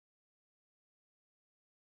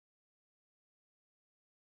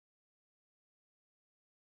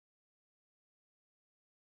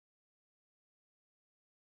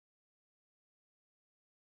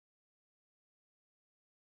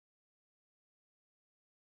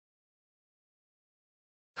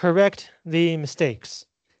 Correct the mistakes.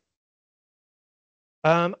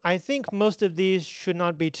 I think most of these should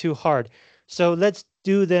not be too hard. So let's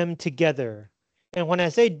do them together. And when I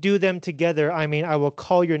say do them together, I mean I will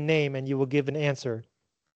call your name and you will give an answer.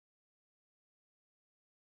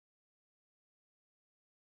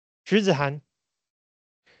 徐子涵.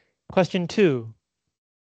 Question 2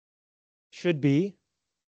 should be.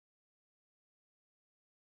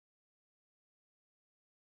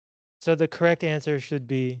 So the correct answer should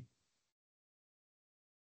be.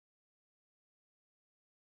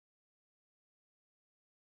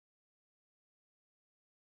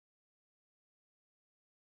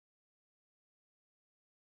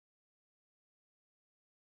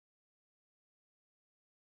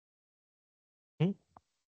 Hmm?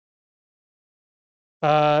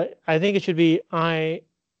 I think it should be I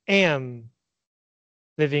am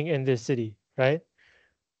living in this city, right?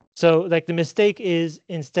 So like the mistake is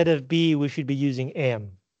instead of be, we should be using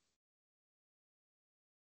am.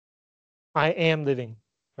 I am living,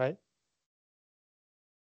 right?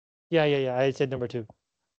 Yeah. I said number 2.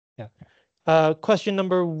 Yeah. Question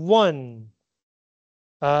number one.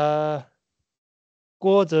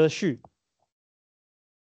 郭泽旭,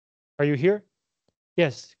 are you here?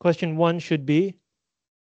 Yes. Question one should be,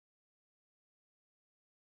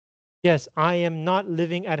 yes, I am not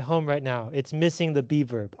living at home right now. It's missing the be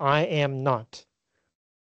verb. I am not.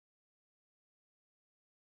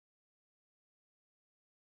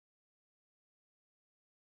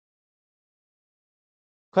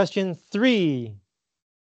 Question three.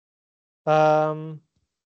 Um,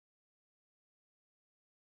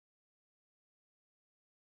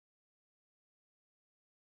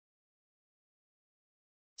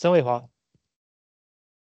 曾伟华.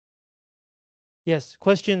 Yes.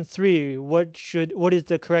 Question three. What is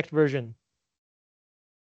the correct version?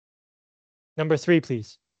 Number three,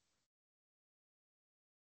 please.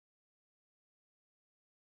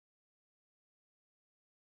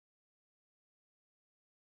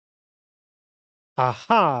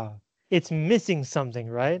 Aha. It's missing something,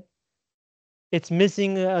 right? It's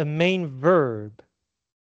missing a main verb.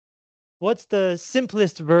 What's the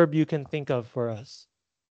simplest verb you can think of for us?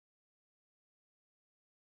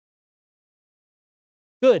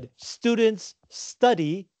 Good. Students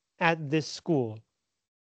study at this school.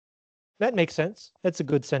 That makes sense. That's a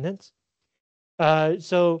good sentence.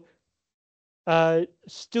 So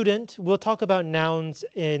student, we'll talk about nouns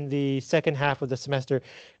in the second half of the semester,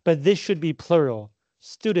 but this should be plural.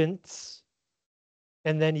 Students,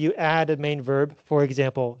 and then you add a main verb, for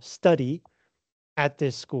example, study at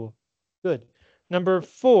this school. Good. Number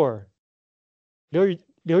four, 刘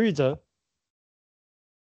玉泽.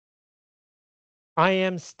 I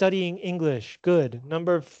am studying English. Good.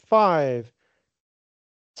 Number five,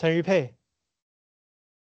 陈玉佩.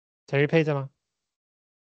 陈玉佩在吗?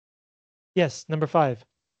 Yes, number five.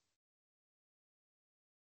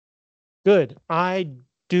 Good. I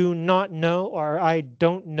do not know, or I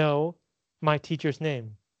don't know my teacher's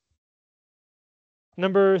name.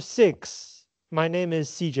 Number six. My name is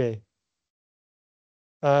CJ.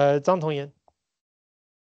 张童言.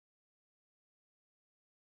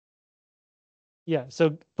 Yeah,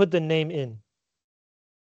 so put the name in.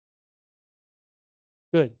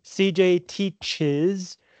 Good. CJ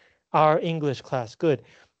teaches our English class. Good.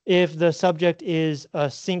 If the subject is a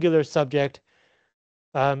singular subject,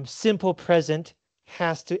 simple present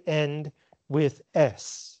has to end with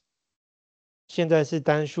s. 现在是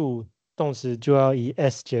单数动词就要以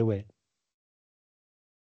s 结尾.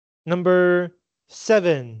 Number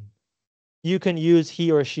seven. You can use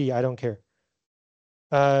he or she. I don't care.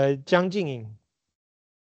 江静颖.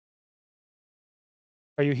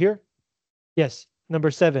 Are you here? Yes.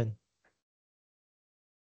 Number seven.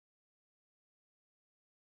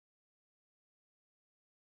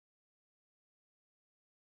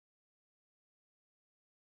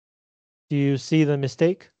 Do you see the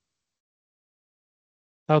mistake?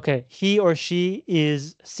 Okay. He or she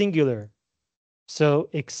is singular. So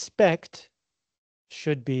expect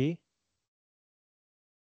should be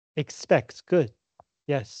expects. Good.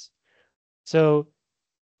 Yes. So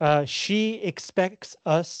she expects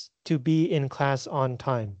us to be in class on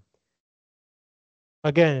time.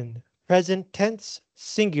 Again, present tense,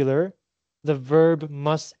 singular. The verb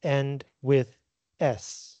must end with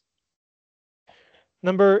s.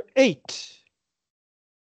 Number eight.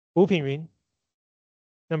 吴品云.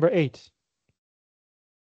 Number eight.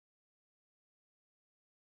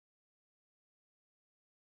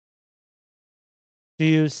 Do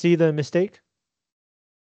you see the mistake?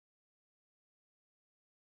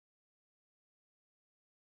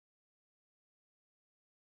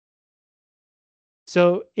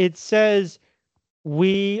 So it says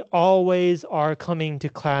we always are coming to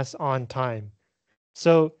class on time.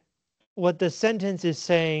 So what the sentence is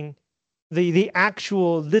saying, the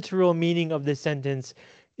actual literal meaning of this sentence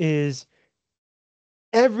is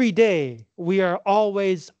every day we are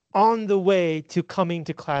always on the way to coming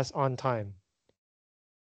to class on time.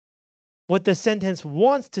 What the sentence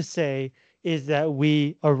wants to say is that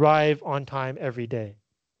we arrive on time every day.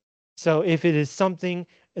 So if it is something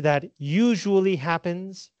that usually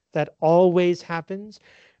happens, that always happens,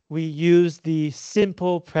 we use the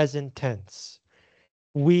simple present tense.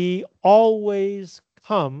 We always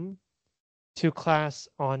come to class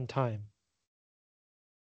on time.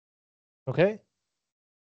 Okay?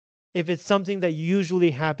 If it's something that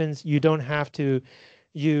usually happens, you don't have to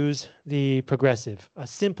use the progressive. A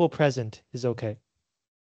simple present is okay.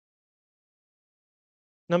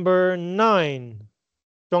 Number 9,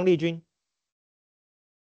 庄丽君.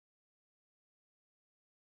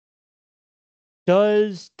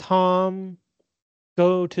 Does Tom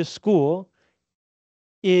go to school?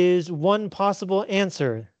 Is one possible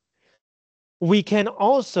answer. We can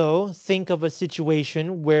also think of a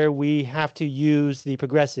situation where we have to use the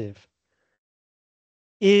progressive.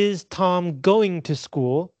 Is Tom going to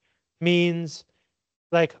school means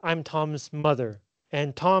like I'm Tom's mother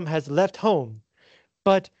and Tom has left home,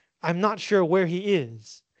 but I'm not sure where he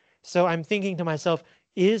is. So I'm thinking to myself,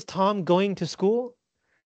 is Tom going to school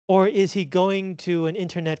or is he going to an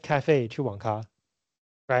internet cafe, 去网咖?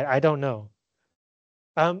 Right? I don't know.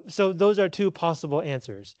 So those are two possible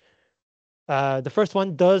answers. The first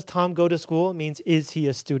one, does Tom go to school, means is he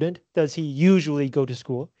a student? Does he usually go to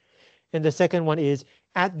school? And the second one is,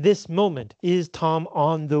 at this moment, is Tom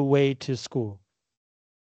on the way to school?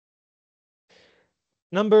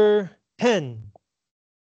 Number 10,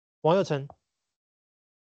 王佑成.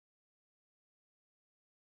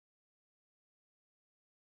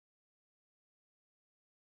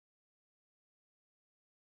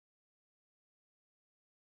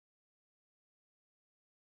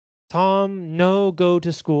 Tom, no go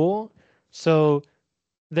to school. So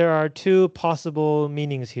there are two possible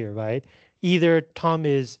meanings here, right? Either Tom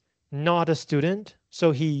is not a student,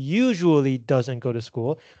 so he usually doesn't go to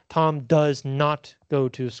school. Tom does not go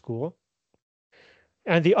to school.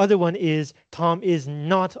 And the other one is Tom is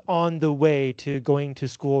not on the way to going to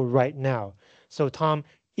school right now. So Tom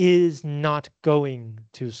is not going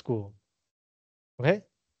to school. Okay,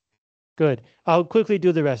 good. I'll quickly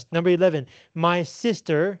do the rest. Number 11, my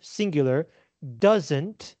sister, singular,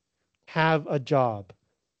 doesn't have a job.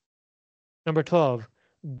 Number 12,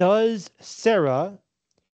 does Sarah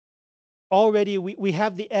already, we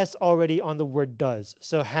have the S already on the word does.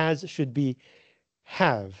 So has should be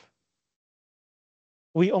have.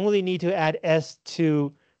 We only need to add S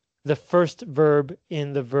to the first verb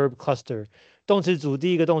in the verb cluster. 动词组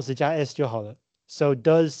第一个动词加 S 就好了. So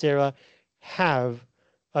does Sarah have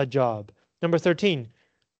a job? Number 13,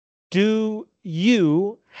 do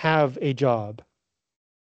you have a job?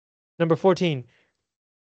 Number 14,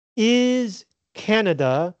 is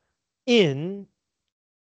Canada in,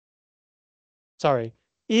 sorry,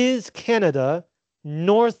 is Canada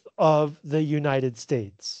north of the United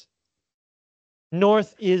States?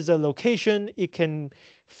 North is a location. It can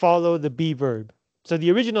follow the be verb. So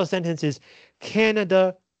the original sentence is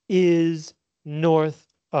Canada is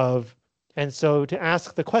north of. And so to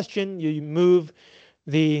ask the question, you move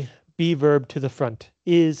the be verb to the front.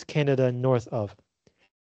 Is Canada north of?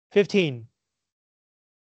 15.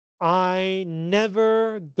 I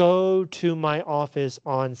never go to my office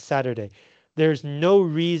on Saturday. There's no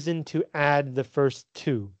reason to add the first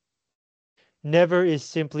two. Never is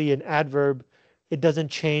simply an adverb. It doesn't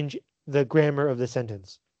change the grammar of the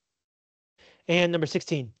sentence. And number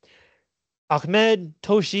 16, Ahmed,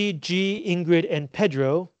 Toshi, G, Ingrid, and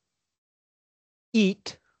Pedro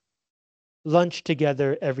eat lunch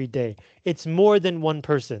together every day. It's more than one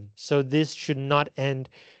person, so this should not end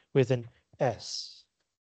with an S.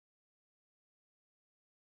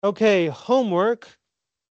 Okay, homework.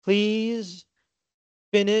 Please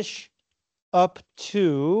finish up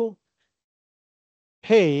to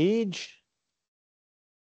page,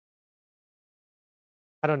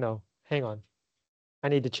 I don't know. Hang on. I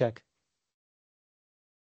need to check.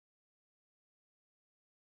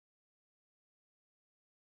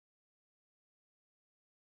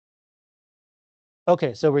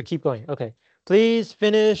 Okay, so we keep going. Okay. Please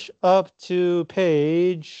finish up to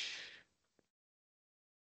page,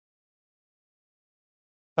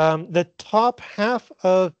 the top half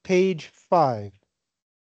of page 5.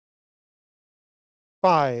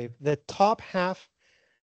 5, the top half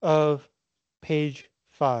of page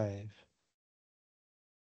 5.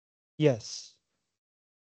 Yes.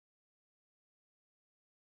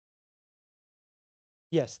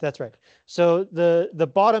 Yes, that's right. So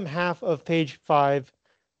the bottom half of page 5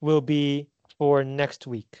 will be for next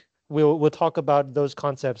week. We'll talk about those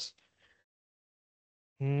concepts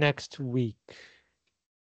next week.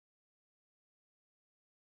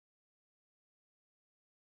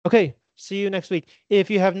 Okay, see you next week. If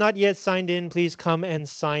you have not yet signed in, please come and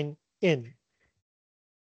sign in.